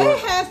some more. They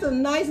had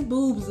some nice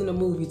boobs in the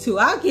movie too.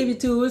 I'll give you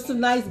two. It's some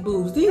nice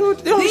boobs. These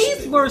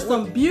were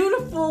some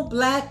beautiful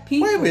black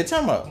people. Wait,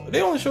 time out.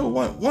 They only showed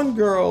one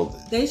girl.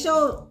 They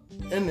showed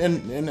and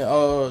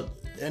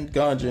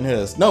Ganja and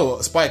Hess. No,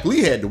 Spike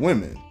Lee had the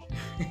women.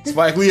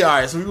 Spike Lee. All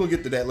right, so we're gonna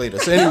get to that later.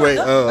 So anyway,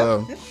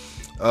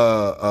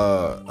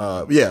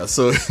 yeah.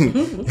 So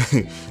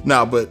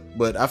nah,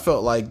 but I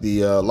felt like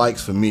the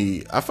likes for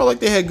me, I felt like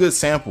they had good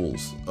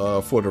samples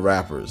for the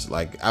rappers.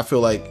 Like I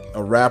feel like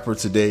a rapper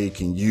today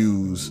can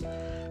use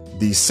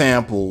these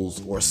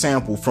samples or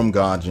sample from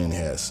Ganja and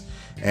Hess.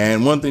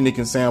 And one thing they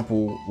can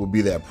sample would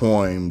be that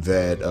poem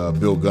that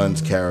Bill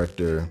Gunn's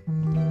character,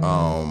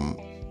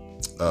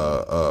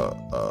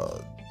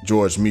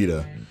 George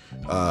Mita.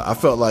 I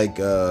felt like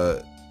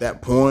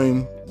that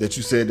poem that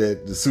you said,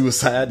 that the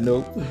suicide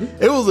note,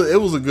 it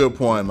was a good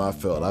poem. I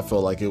felt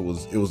like it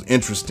was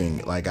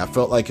interesting. Like I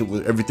felt like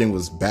everything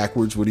was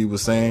backwards what he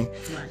was saying,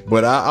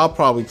 but I'll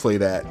probably play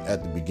that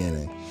at the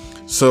beginning.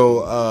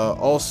 So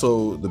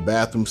also the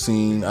bathroom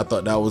scene, I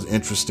thought that was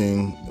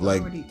interesting.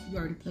 Like you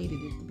already played it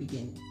at the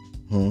beginning.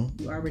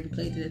 You already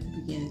played it at the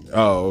beginning.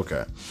 Oh,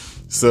 okay.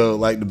 So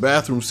like the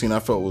bathroom scene, I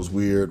felt was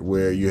weird,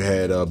 where you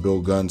had Bill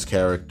Gunn's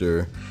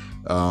character,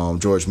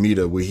 George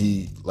Mita, where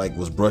he like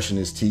was brushing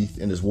his teeth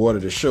in his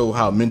water to show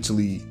how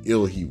mentally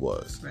ill he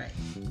was. Right.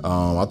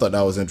 I thought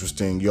that was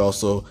interesting.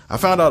 I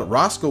found out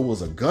Roscoe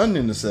was a gun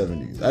in the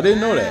 70s. I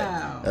didn't know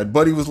that. And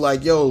Buddy was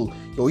like, yo,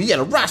 he had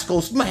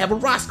might have a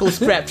Roscoe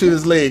strapped to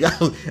his leg. I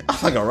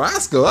was like, a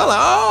Roscoe? I was like,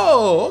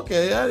 oh,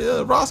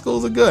 okay.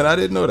 Roscoe's a gun. I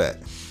didn't know that.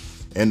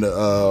 And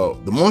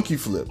the monkey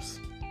flips.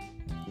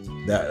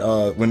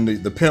 That when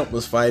the pimp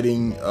was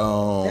fighting,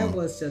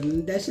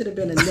 that should have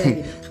been a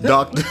negative.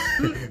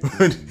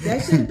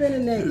 That should have been a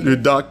negative. The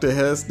Dr.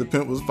 Hess, the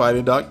pimp was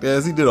fighting Dr.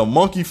 Hess. He did a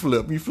monkey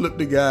flip. He flipped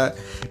the guy.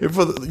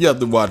 You have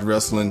to watch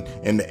wrestling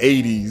in the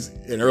 80s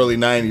and early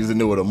 90s and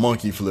know what a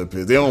monkey flip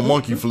is. They don't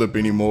monkey flip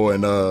anymore,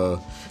 and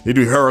they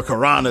do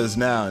hurricanranas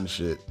now and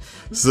shit.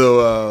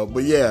 So,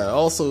 but yeah,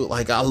 also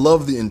like I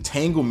love the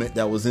entanglement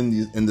that was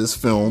in this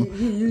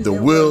film. The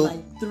will.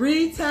 Like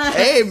 3 times.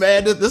 Hey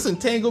man, this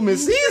entanglement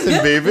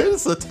season, baby.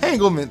 It's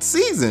entanglement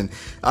season.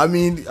 I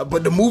mean,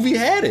 but the movie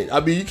had it. I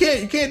mean, you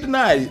can't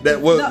deny it.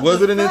 That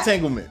was it an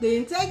entanglement? The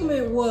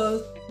entanglement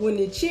was when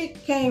the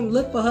chick came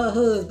look for her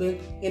husband,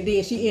 and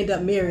then she ended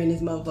up marrying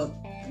this motherfucker.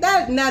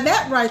 That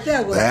right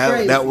there was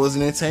crazy. That was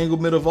an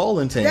entanglement of all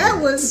entanglements.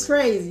 That was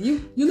crazy.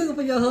 You looking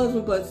for your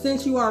husband, but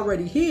since you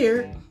already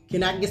here,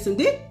 can I get some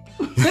dick?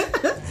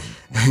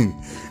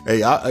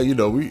 Hey,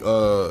 we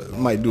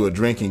might do a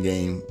drinking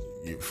game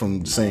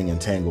from saying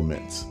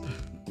entanglements.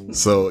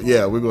 So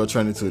yeah, we're gonna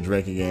turn it into a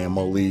drinking game. I'm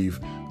gonna leave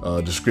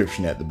a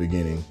description at the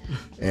beginning.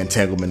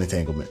 Entanglement.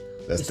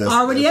 That's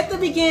already at the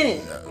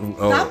beginning.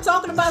 Stop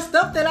talking about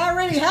stuff that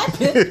already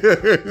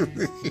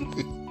happened.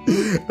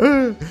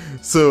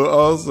 So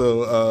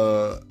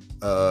also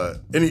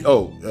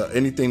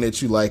anything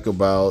that you like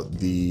about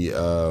the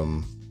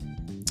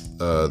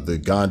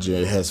Ganja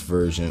and Hess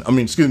version. I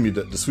mean, excuse me,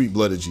 the Sweet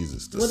Blood of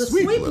Jesus. The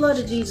Sweet Blood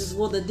of Jesus.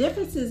 Well, the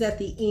difference is at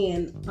the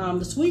end.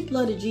 The Sweet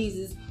Blood of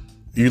Jesus.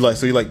 You like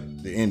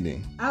the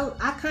ending?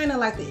 I kind of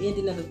like the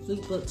ending of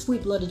the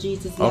Sweet Blood of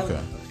Jesus. Okay.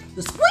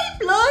 The Sweet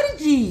Blood of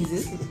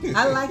Jesus.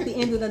 I like the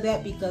ending of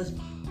that because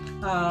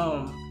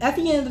at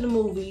the end of the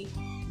movie,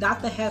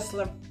 Dr.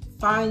 Hessler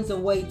finds a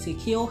way to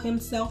kill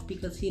himself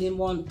because he didn't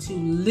want to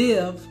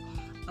live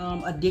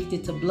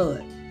addicted to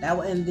blood.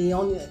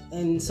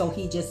 So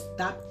he just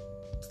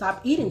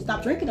stopped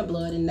drinking the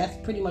blood, and that's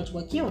pretty much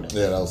what killed him.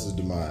 Yeah, that was his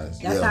demise.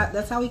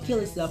 That's how he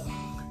killed himself.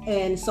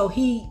 And so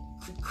he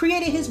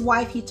created his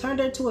wife. He turned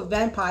her into a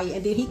vampire,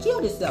 and then he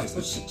killed himself.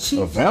 So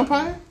she a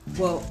vampire?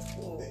 Well,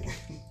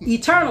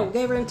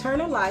 gave her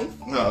eternal life.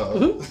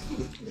 No.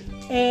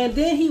 And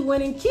then he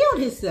went and killed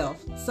himself.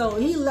 So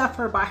he left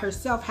her by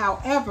herself.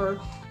 However,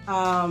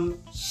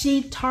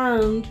 she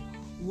turned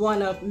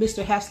one of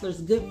Mr.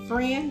 Hessler's good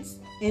friends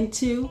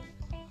into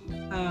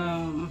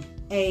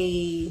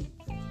a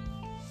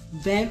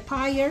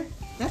vampire.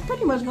 That's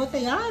pretty much what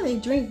they are. They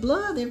drink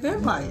blood. They're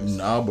vampires.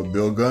 No, but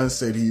Bill Gunn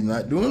said he's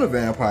not doing a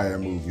vampire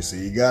movie, so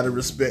you gotta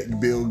respect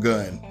Bill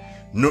Gunn.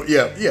 No,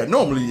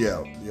 normally,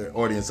 your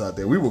audience out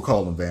there, we would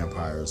call them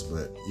vampires,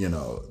 but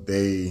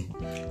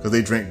because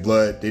they drink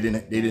blood, they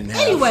didn't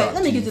have. Anyway,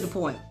 let me get to the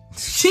point.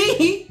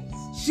 She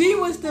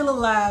was still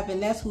alive, and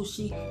that's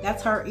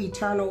her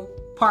eternal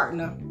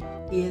partner,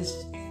 is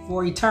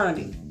for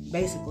eternity,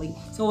 basically.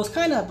 So it's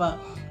kind of a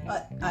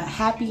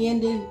happy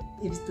ending.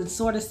 It's to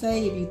sort of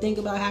say, if you think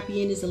about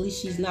happy endings, at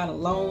least she's not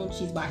alone.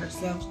 She's by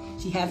herself.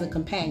 She has a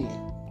companion.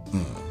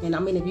 And I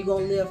mean, if you're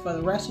gonna live for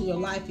the rest of your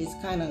life, it's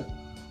kind of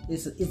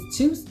it's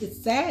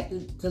sad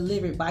to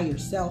live it by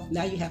yourself.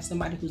 Now you have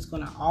somebody who's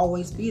gonna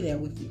always be there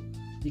with you.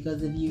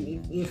 Because if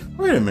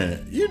wait a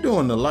minute, you're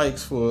doing the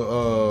likes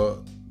for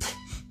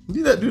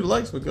you got to do the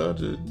likes for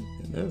Ganja.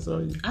 That's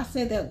all you. I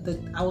said that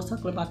I was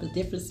talking about the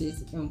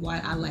differences and why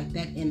I like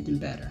that ending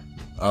better.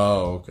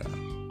 Oh, okay.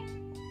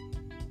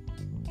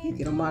 You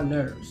get on my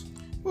nerves.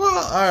 Well,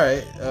 all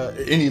right.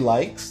 Any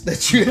likes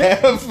that you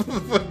have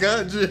for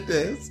Ganja?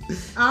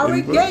 I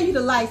already gave you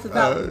the likes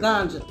about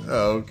Ganja.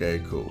 Oh,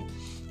 okay, cool.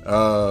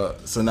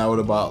 So now what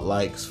about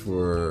likes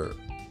for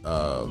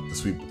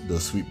the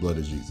Sweet Blood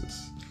of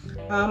Jesus?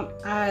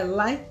 I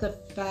like the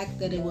fact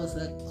that it was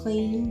a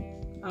clean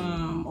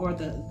or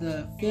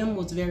the film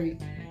was very.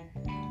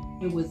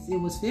 It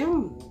was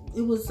filmed.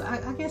 It was.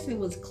 I guess it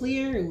was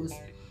clear. It was.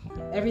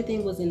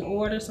 Everything was in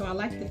order, so I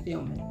liked the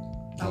filming.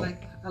 I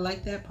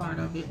like that part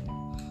of it.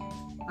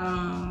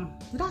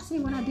 Did I say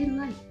what I didn't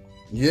like?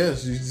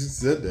 Yes, you just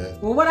said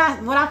that. Well, what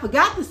I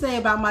forgot to say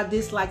about my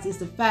dislikes is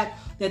the fact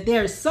that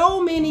there are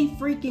so many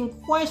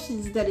freaking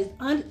questions that is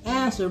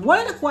unanswered. One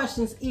of the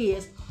questions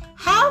is,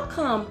 how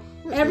come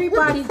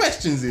everybody... What the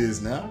questions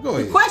is now? Go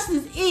ahead. The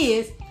questions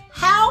is,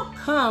 how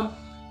come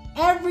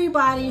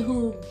everybody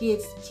who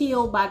gets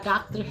killed by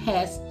Dr.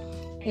 Hess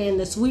and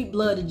the sweet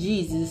blood of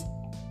Jesus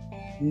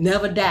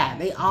never die?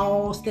 They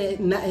all stay.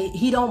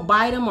 He don't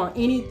bite them or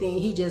anything.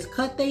 He just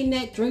cut their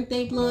neck, drink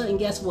their blood, and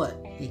guess what?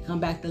 They come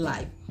back to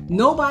life.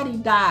 Nobody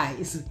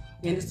dies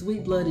in the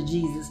sweet blood of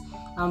Jesus.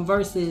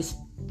 Versus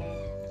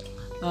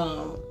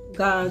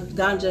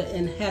Ganja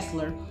and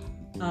Hessler.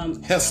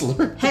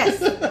 Hessler. Hess.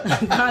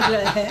 Ganja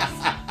and Hess.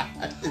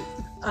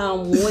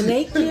 When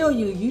they kill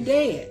you, you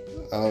dead.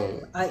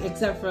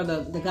 Except for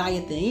the guy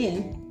at the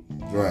end.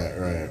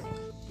 Right.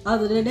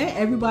 Other than that,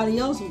 everybody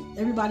else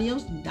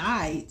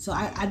died. So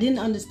I didn't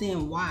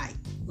understand why.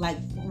 Like,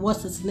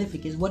 what's the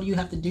significance? What do you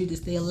have to do to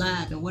stay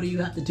alive, and what do you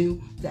have to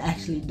do to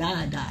actually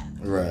die?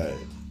 Right.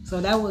 So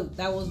that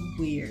was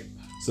weird.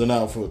 So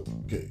now for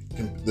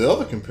the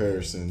other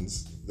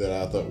comparisons that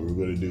I thought we were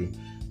going to do,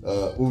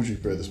 what would you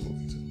compare this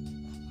movie to?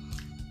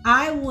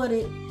 I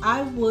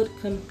would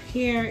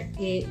compare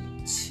it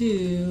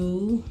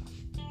to.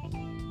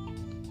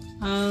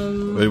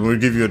 We'll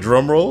give you a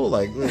drum roll.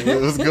 Like,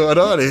 what's going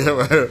on here?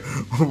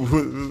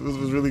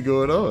 What's really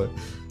going on?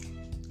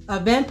 A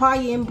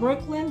Vampire in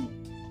Brooklyn.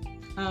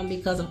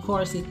 Because of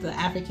course it's the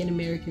African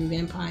American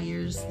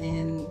vampires,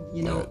 and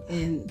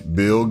and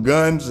Bill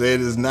Gunn said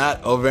it's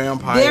not a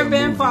vampire. They're movie.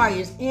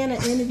 vampires. In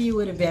an interview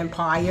with a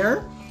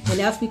vampire, and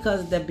that's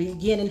because the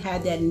beginning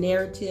had that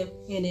narrative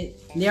in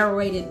it,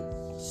 narrated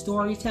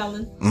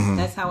storytelling. Mm-hmm.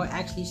 That's how it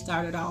actually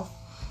started off,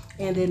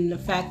 and then the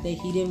fact that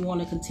he didn't want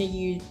to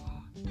continue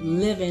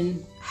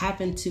living,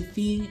 having to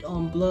feed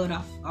on blood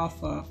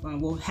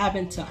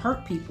having to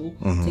hurt people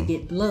to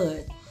get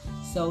blood,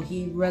 so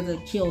he'd rather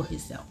kill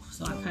himself.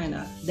 So I kind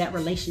of, that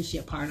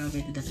relationship part of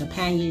it, the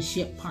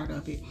companionship part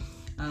of it,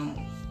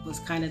 was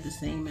kind of the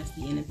same as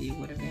the interview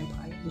with a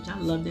vampire, which I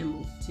love that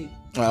movie too.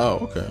 Oh,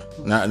 okay.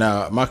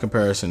 Now my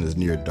comparison is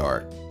Near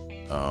Dark.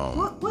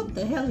 What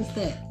the hell is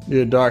that?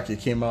 Near Dark, it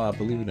came out, I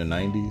believe, in the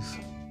 90s.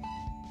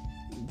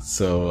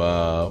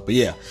 So, but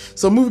yeah.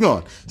 So moving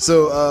on.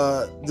 So,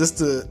 just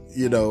to,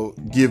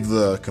 give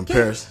the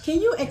comparison.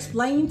 Can you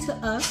explain to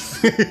us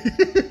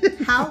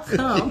how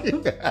come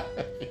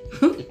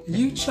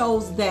you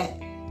chose that?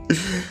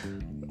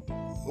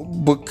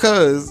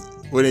 Because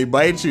when they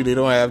bite you, they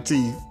don't have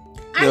teeth.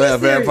 They don't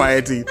have serious?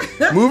 vampire teeth.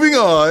 Moving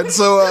on.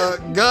 So,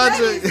 Ganja. That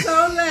is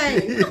so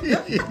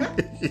lame.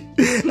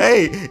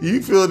 Hey,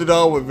 you filled it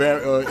all with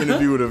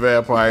Interview with a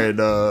Vampire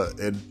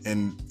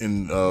in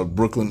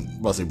Brooklyn.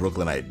 I'll say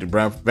Brooklynite. The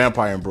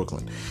Vampire in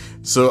Brooklyn.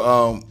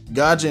 So,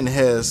 Ganja and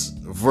Hess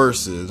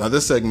versus. Now,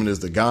 this segment is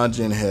the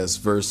Ganja and Hess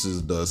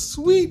versus the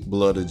Sweet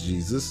Blood of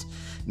Jesus.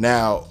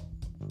 Now,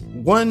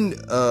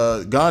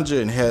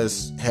 Ganja and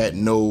Hess had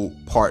no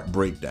part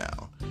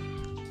breakdown.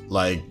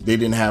 Like, they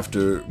didn't have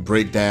to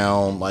break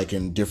down like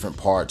in different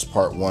parts,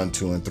 part 1,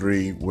 2, and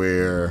 3,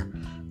 where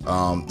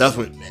that's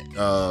what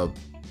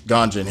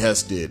Ganja and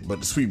Hess did.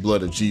 But the Sweet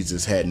Blood of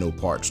Jesus had no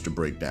parts to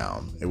break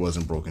down. It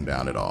wasn't broken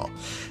down at all.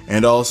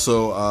 And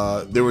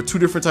also, there were two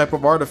different type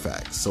of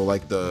artifacts. So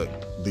like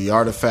the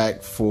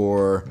artifact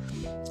for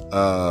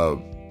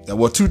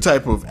two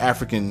type of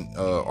African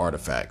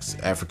artifacts,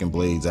 African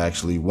blades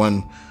actually.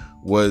 One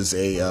was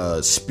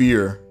a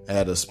spear,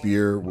 had a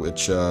spear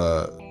which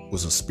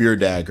was a spear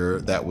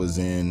dagger that was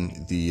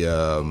in the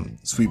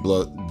Sweet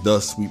Blood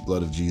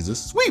of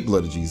Jesus. Sweet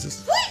Blood of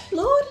Jesus. Sweet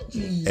Blood of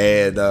Jesus.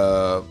 And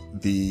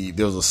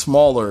there was a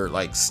smaller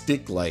like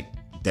stick like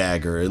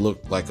dagger. It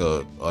looked like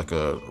a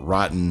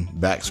rotten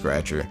back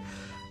scratcher.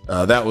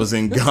 That was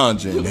in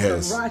Ganja and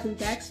Hess. Rotten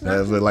back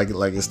scratcher. Like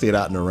it stayed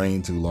out in the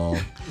rain too long.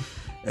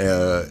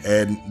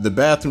 And the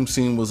bathroom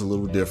scene was a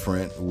little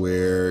different,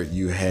 where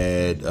you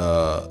had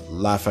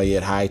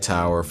Lafayette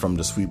Hightower from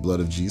the Sweet Blood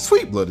of Jesus.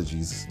 Sweet Blood of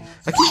Jesus.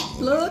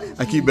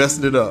 I keep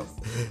messing it up.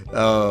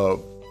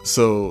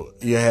 So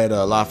you had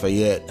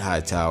Lafayette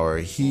Hightower.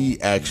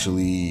 He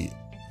actually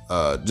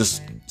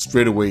just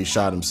straight away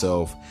shot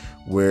himself.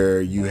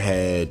 Where you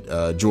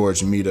had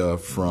George Mita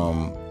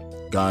from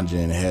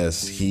Ganja and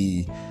Hess.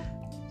 He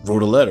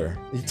wrote a letter.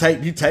 He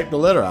typed the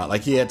letter out.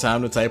 Like he had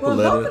time to type a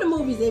letter. Both of the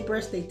movies, they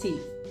brushed their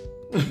teeth.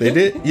 They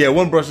did? Yeah,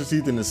 one brushed his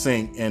teeth in the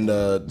sink, and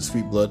the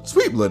Sweet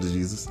Blood of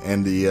Jesus,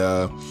 and the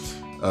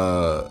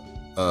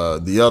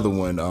other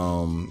one,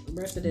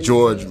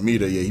 George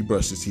Mita, yeah, he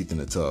brushed his teeth in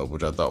the tub,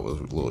 which I thought was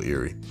a little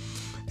eerie.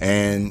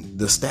 And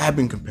the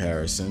stabbing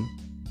comparison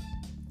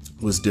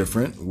was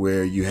different,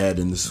 where you had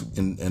in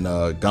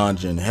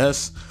Ganja and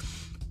Hess,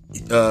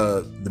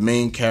 the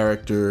main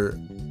character,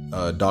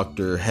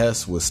 Dr.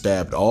 Hess, was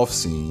stabbed off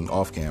scene,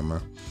 off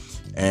camera,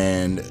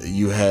 and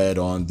you had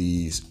on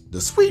the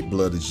the sweet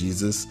blood of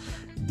Jesus,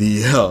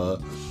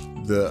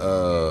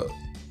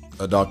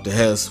 Dr.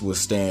 Hess was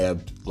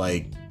stabbed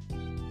you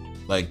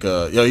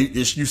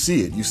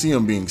see it. You see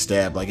him being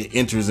stabbed, like it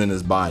enters in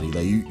his body.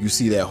 Like you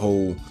see that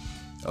whole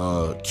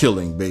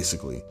killing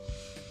basically.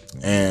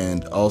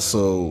 And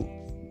also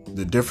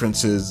the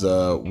difference is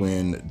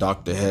when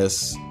Dr.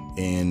 Hess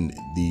and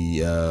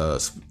the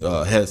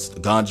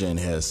Ganja and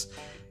Hess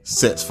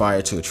sets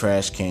fire to a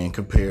trash can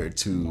compared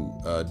to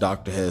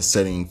Dr. Hess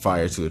setting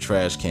fire to a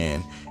trash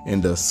can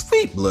in the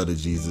sweet blood of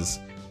Jesus.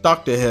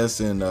 Dr. Hess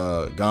and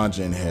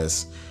Ganja and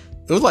Hess,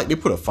 it was like they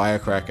put a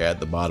firecracker at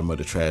the bottom of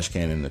the trash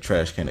can and the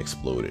trash can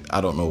exploded.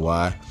 I don't know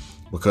why,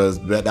 because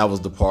that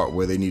was the part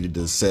where they needed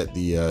to set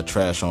the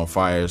trash on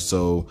fire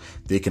so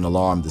they can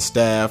alarm the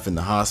staff in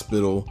the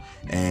hospital.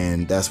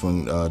 And that's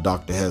when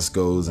Dr. Hess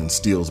goes and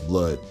steals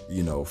blood,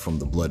 from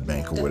the blood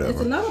bank or whatever.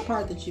 It's another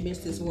part that you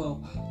missed as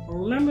well.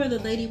 Remember the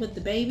lady with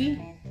the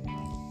baby?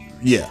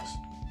 Yes.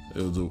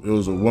 It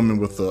was a woman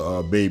with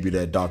a baby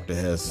that Dr.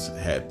 Hess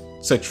had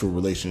sexual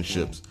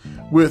relationships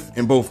with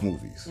in both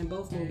movies.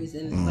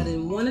 But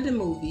in one of the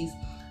movies,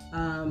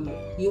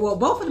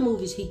 both of the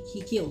movies, he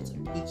kills her.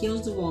 He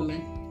kills the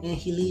woman and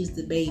he leaves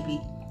the baby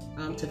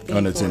to fend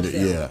unattended. For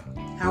herself.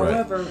 Yeah.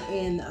 However, right.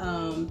 in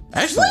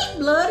Sweet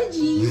blood of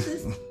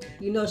Jesus,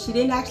 she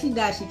didn't actually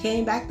die. She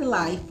came back to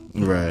life.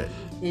 Right.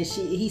 And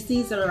he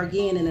sees her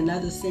again in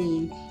another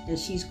scene, and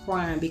she's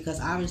crying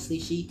because obviously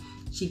she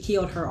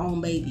killed her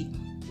own baby,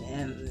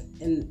 and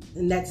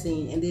in that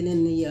scene, and then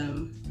in the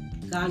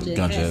Ganja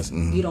and Hess,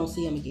 you don't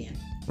see him again.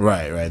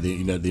 Right.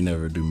 They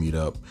never do meet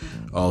up.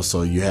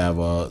 Also, you have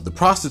the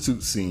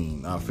prostitute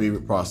scene, our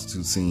favorite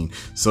prostitute scene.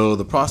 So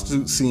the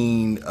prostitute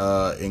scene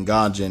in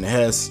Ganja and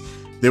Hess,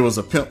 there was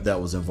a pimp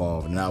that was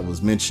involved, and I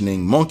was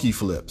mentioning monkey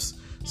flips.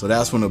 So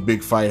that's when a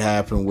big fight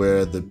happened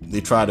where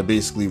they tried to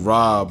basically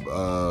rob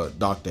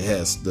Dr.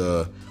 Hess,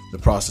 the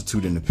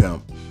prostitute and the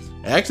pimp.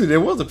 Actually, there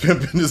was a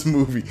pimp in this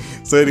movie.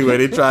 So anyway,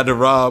 they tried to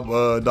rob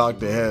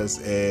Dr. Hess,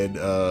 and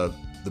the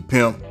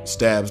pimp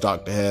stabs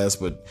Dr. Hess,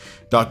 but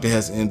Dr.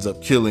 Hess ends up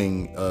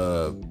killing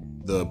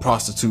the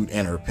prostitute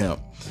and her pimp.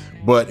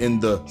 But in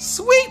the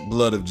sweet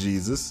blood of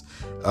Jesus,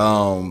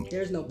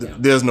 there's no pimp.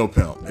 There's no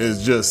pimp.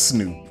 It's just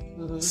Snoop.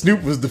 Mm-hmm.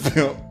 Snoop was the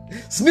pimp.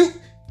 Snoop,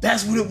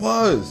 that's what it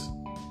was.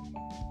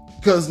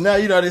 Because now,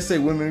 they say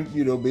women,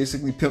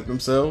 basically pimp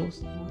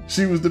themselves.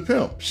 She was the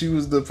pimp. She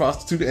was the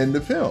prostitute and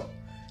the pimp.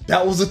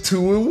 That was a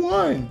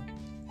 2-in-1.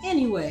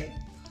 Anyway.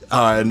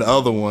 All right, and the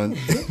other one.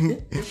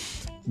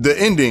 The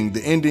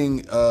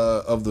ending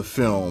of the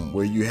film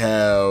where you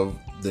have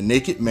the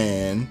naked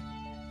man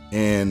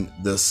and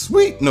and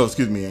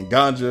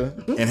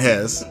Ganja and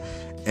Hess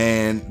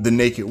and the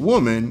naked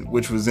woman,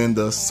 which was in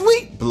the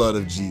sweet blood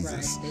of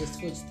Jesus. Right. They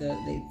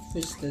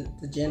switched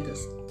the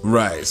genders.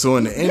 Right. So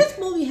in the end, this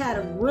movie had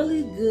a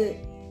really good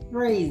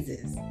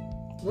phrases.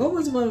 What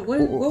was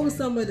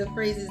some of the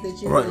phrases that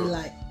you really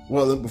liked?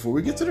 Well, before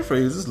we get to the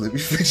phrases, let me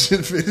finish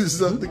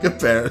up the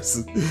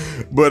comparison.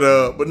 But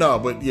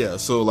yeah.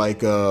 So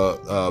like,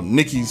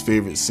 Nikki's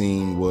favorite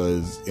scene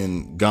was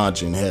in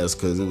Ganja and Hess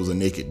because it was a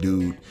naked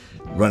dude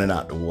running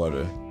out the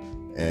water,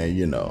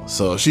 and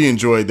so she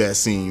enjoyed that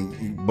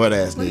scene, butt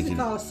ass naked. What's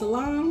it called?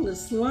 Salon. The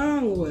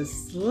salon was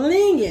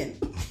slinging.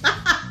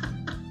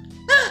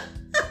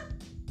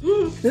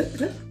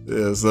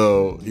 Yeah,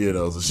 so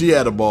so she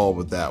had a ball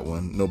with that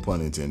one, no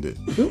pun intended.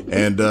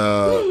 And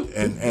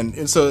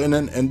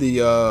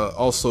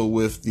also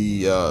with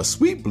the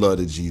sweet blood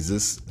of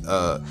Jesus,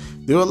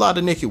 there were a lot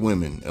of naked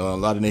women,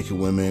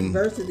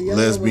 versus the lesbian, other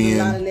was a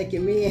lot of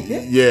naked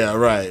men. Yeah,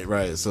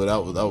 right. So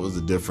that was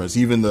the difference.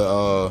 Even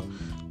the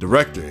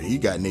director, he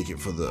got naked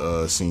for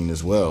the scene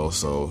as well.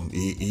 So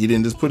he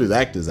didn't just put his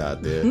actors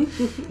out there.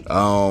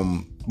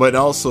 But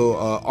also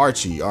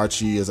Archie,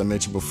 as I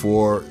mentioned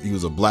before, he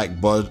was a black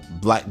butler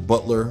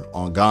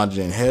on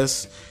Ganja and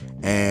Hess,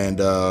 and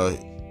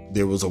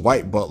there was a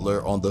white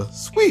butler on the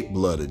sweet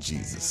blood of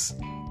Jesus.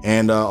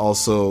 And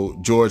also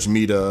George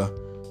Mita,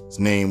 his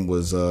name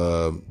was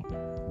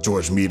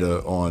George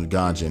Mita on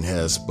Ganja and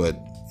Hess, but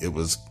it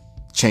was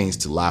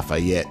changed to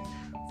Lafayette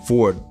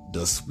for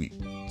the sweet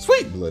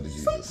blood of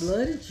Jesus. Sweet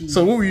blood of Jesus.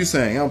 So what were you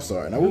saying? I'm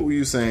sorry. Now what were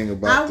you saying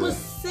about? I was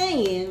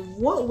saying,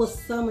 what was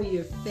some of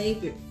your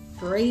favorite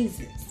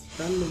phrases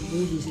from the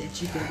movies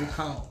that you can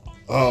recall?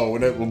 Oh,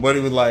 when Buddy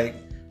was like,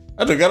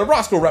 I just got a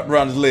Roscoe wrapped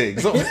around his leg.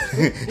 So, he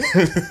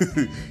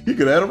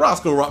could have had a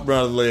Roscoe wrapped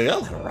around his leg. I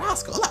was like,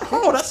 Roscoe?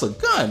 Oh, that's a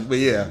gun. But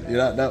yeah,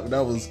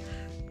 that was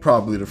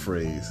probably the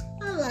phrase.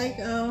 I like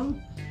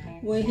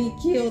when he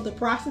killed the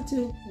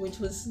prostitute, which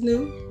was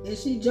Snoop, and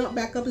she jumped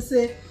back up and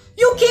said,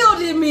 "You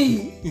killed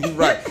me."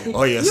 Right.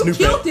 Oh yeah, you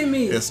killed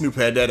me. Yeah, Snoop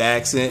had that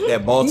accent,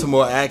 that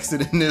Baltimore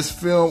accent in this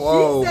film.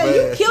 Oh man,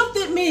 you killed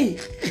me.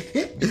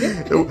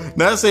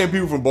 Not saying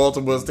people from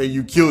Baltimore say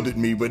you killed it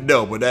me, but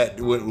no, but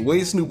the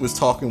way Snoop was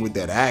talking with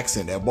that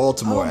accent, that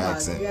Baltimore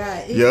accent.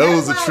 God. Yeah, it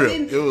was a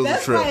trip.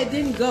 That's why it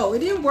didn't go. It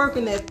didn't work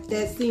in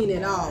that scene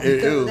at all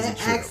because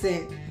that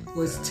accent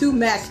was too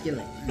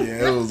masculine.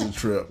 Yeah, it was a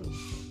trip.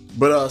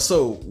 But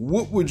so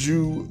what would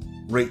you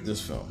rate this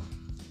film?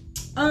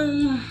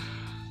 I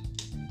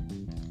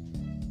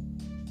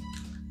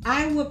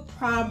would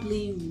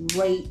probably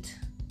rate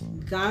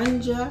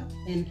Ganja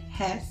and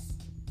Hess.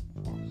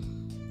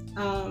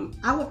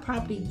 I would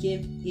probably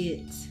give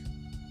it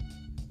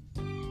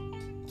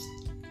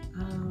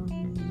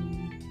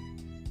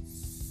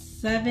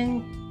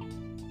 7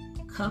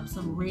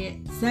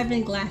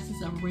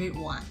 glasses of red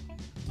wine.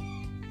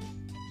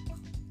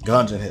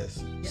 Ganja and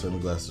Hess. 7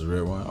 glasses of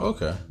red wine.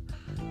 Okay.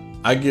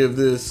 I give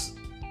this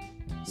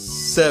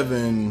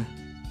 7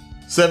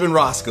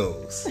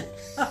 Roscoes.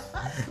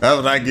 That's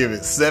what I give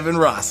it. 7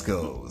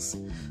 Roscoes.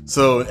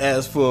 So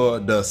as for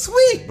the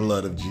sweet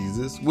blood of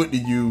Jesus, what do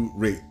you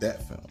rate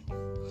that film?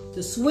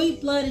 The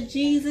sweet blood of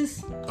Jesus.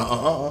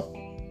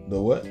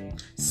 The what?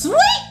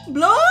 Sweet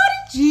blood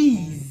of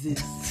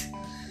Jesus.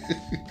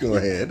 Go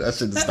ahead. I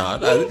should have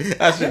started.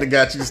 I should have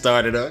got you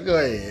started up. Go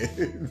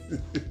ahead.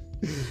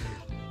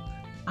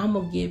 I'm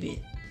gonna give it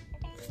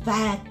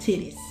 5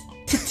 titties.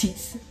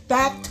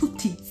 5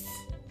 tooties.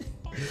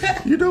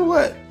 You know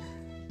what?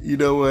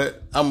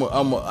 I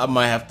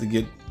might have to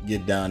get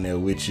down there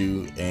with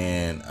you,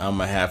 and I'm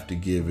gonna have to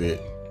give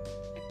it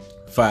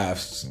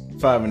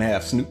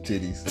 5.5 Snoop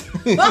titties.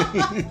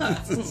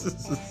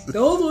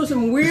 Those were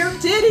some weird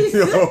titties.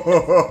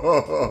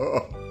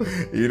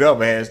 You know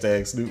I'm a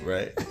hashtag Snoop,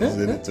 right?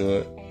 Send it to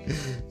her.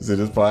 Send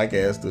this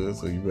podcast to her,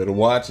 so you better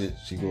watch it.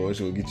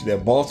 She'll get you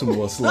that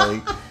Baltimore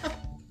slang.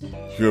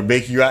 She'll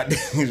make you out.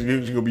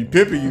 She's gonna be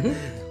pimping you,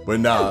 but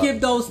nah. I'll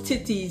give those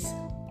titties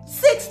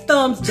 6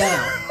 thumbs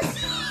down.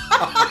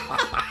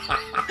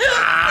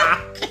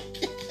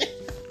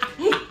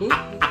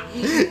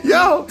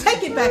 Yo,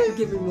 take it back and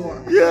give me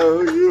more.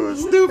 Yo, you are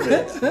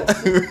stupid.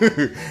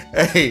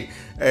 Hey,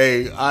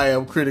 I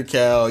am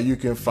Critical. You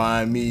can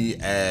find me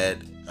at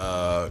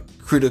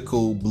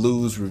Critical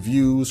Blues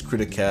Reviews.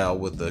 Critical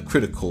with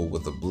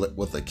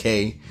a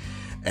K,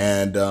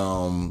 and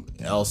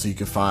also you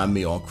can find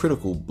me on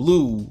Critical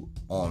Blue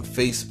on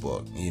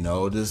Facebook. You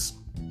know, just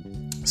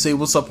say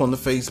what's up on the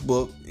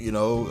Facebook. You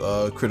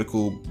know,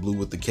 Critical Blue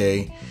with the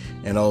K.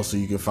 And also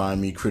you can find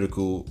me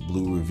Critical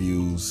Blue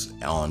Reviews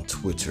on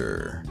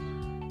Twitter.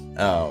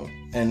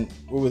 And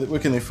where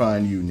can they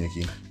find you,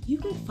 Nikki? You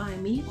can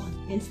find me on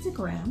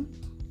Instagram,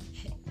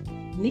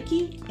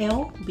 Nikki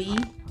LB1.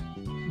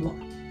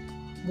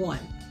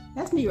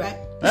 That's me, right?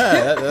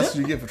 That's what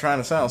you get for trying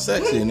to sound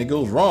sexy, and it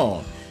goes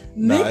wrong.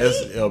 Nikki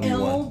it's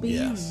LB1.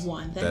 Yes,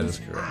 that is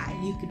correct.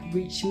 You can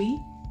reach me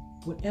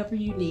whatever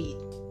you need.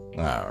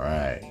 All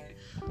right.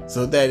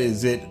 So that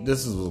is it.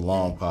 This is a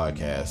long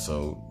podcast,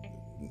 so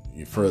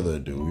further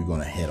ado, we're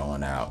gonna head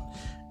on out,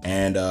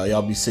 and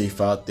y'all be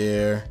safe out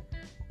there,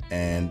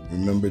 and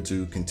remember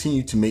to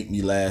continue to make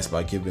me last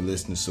by giving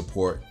listener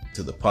support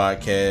to the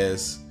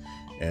podcast,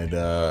 and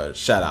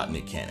shout out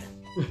Nick Cannon.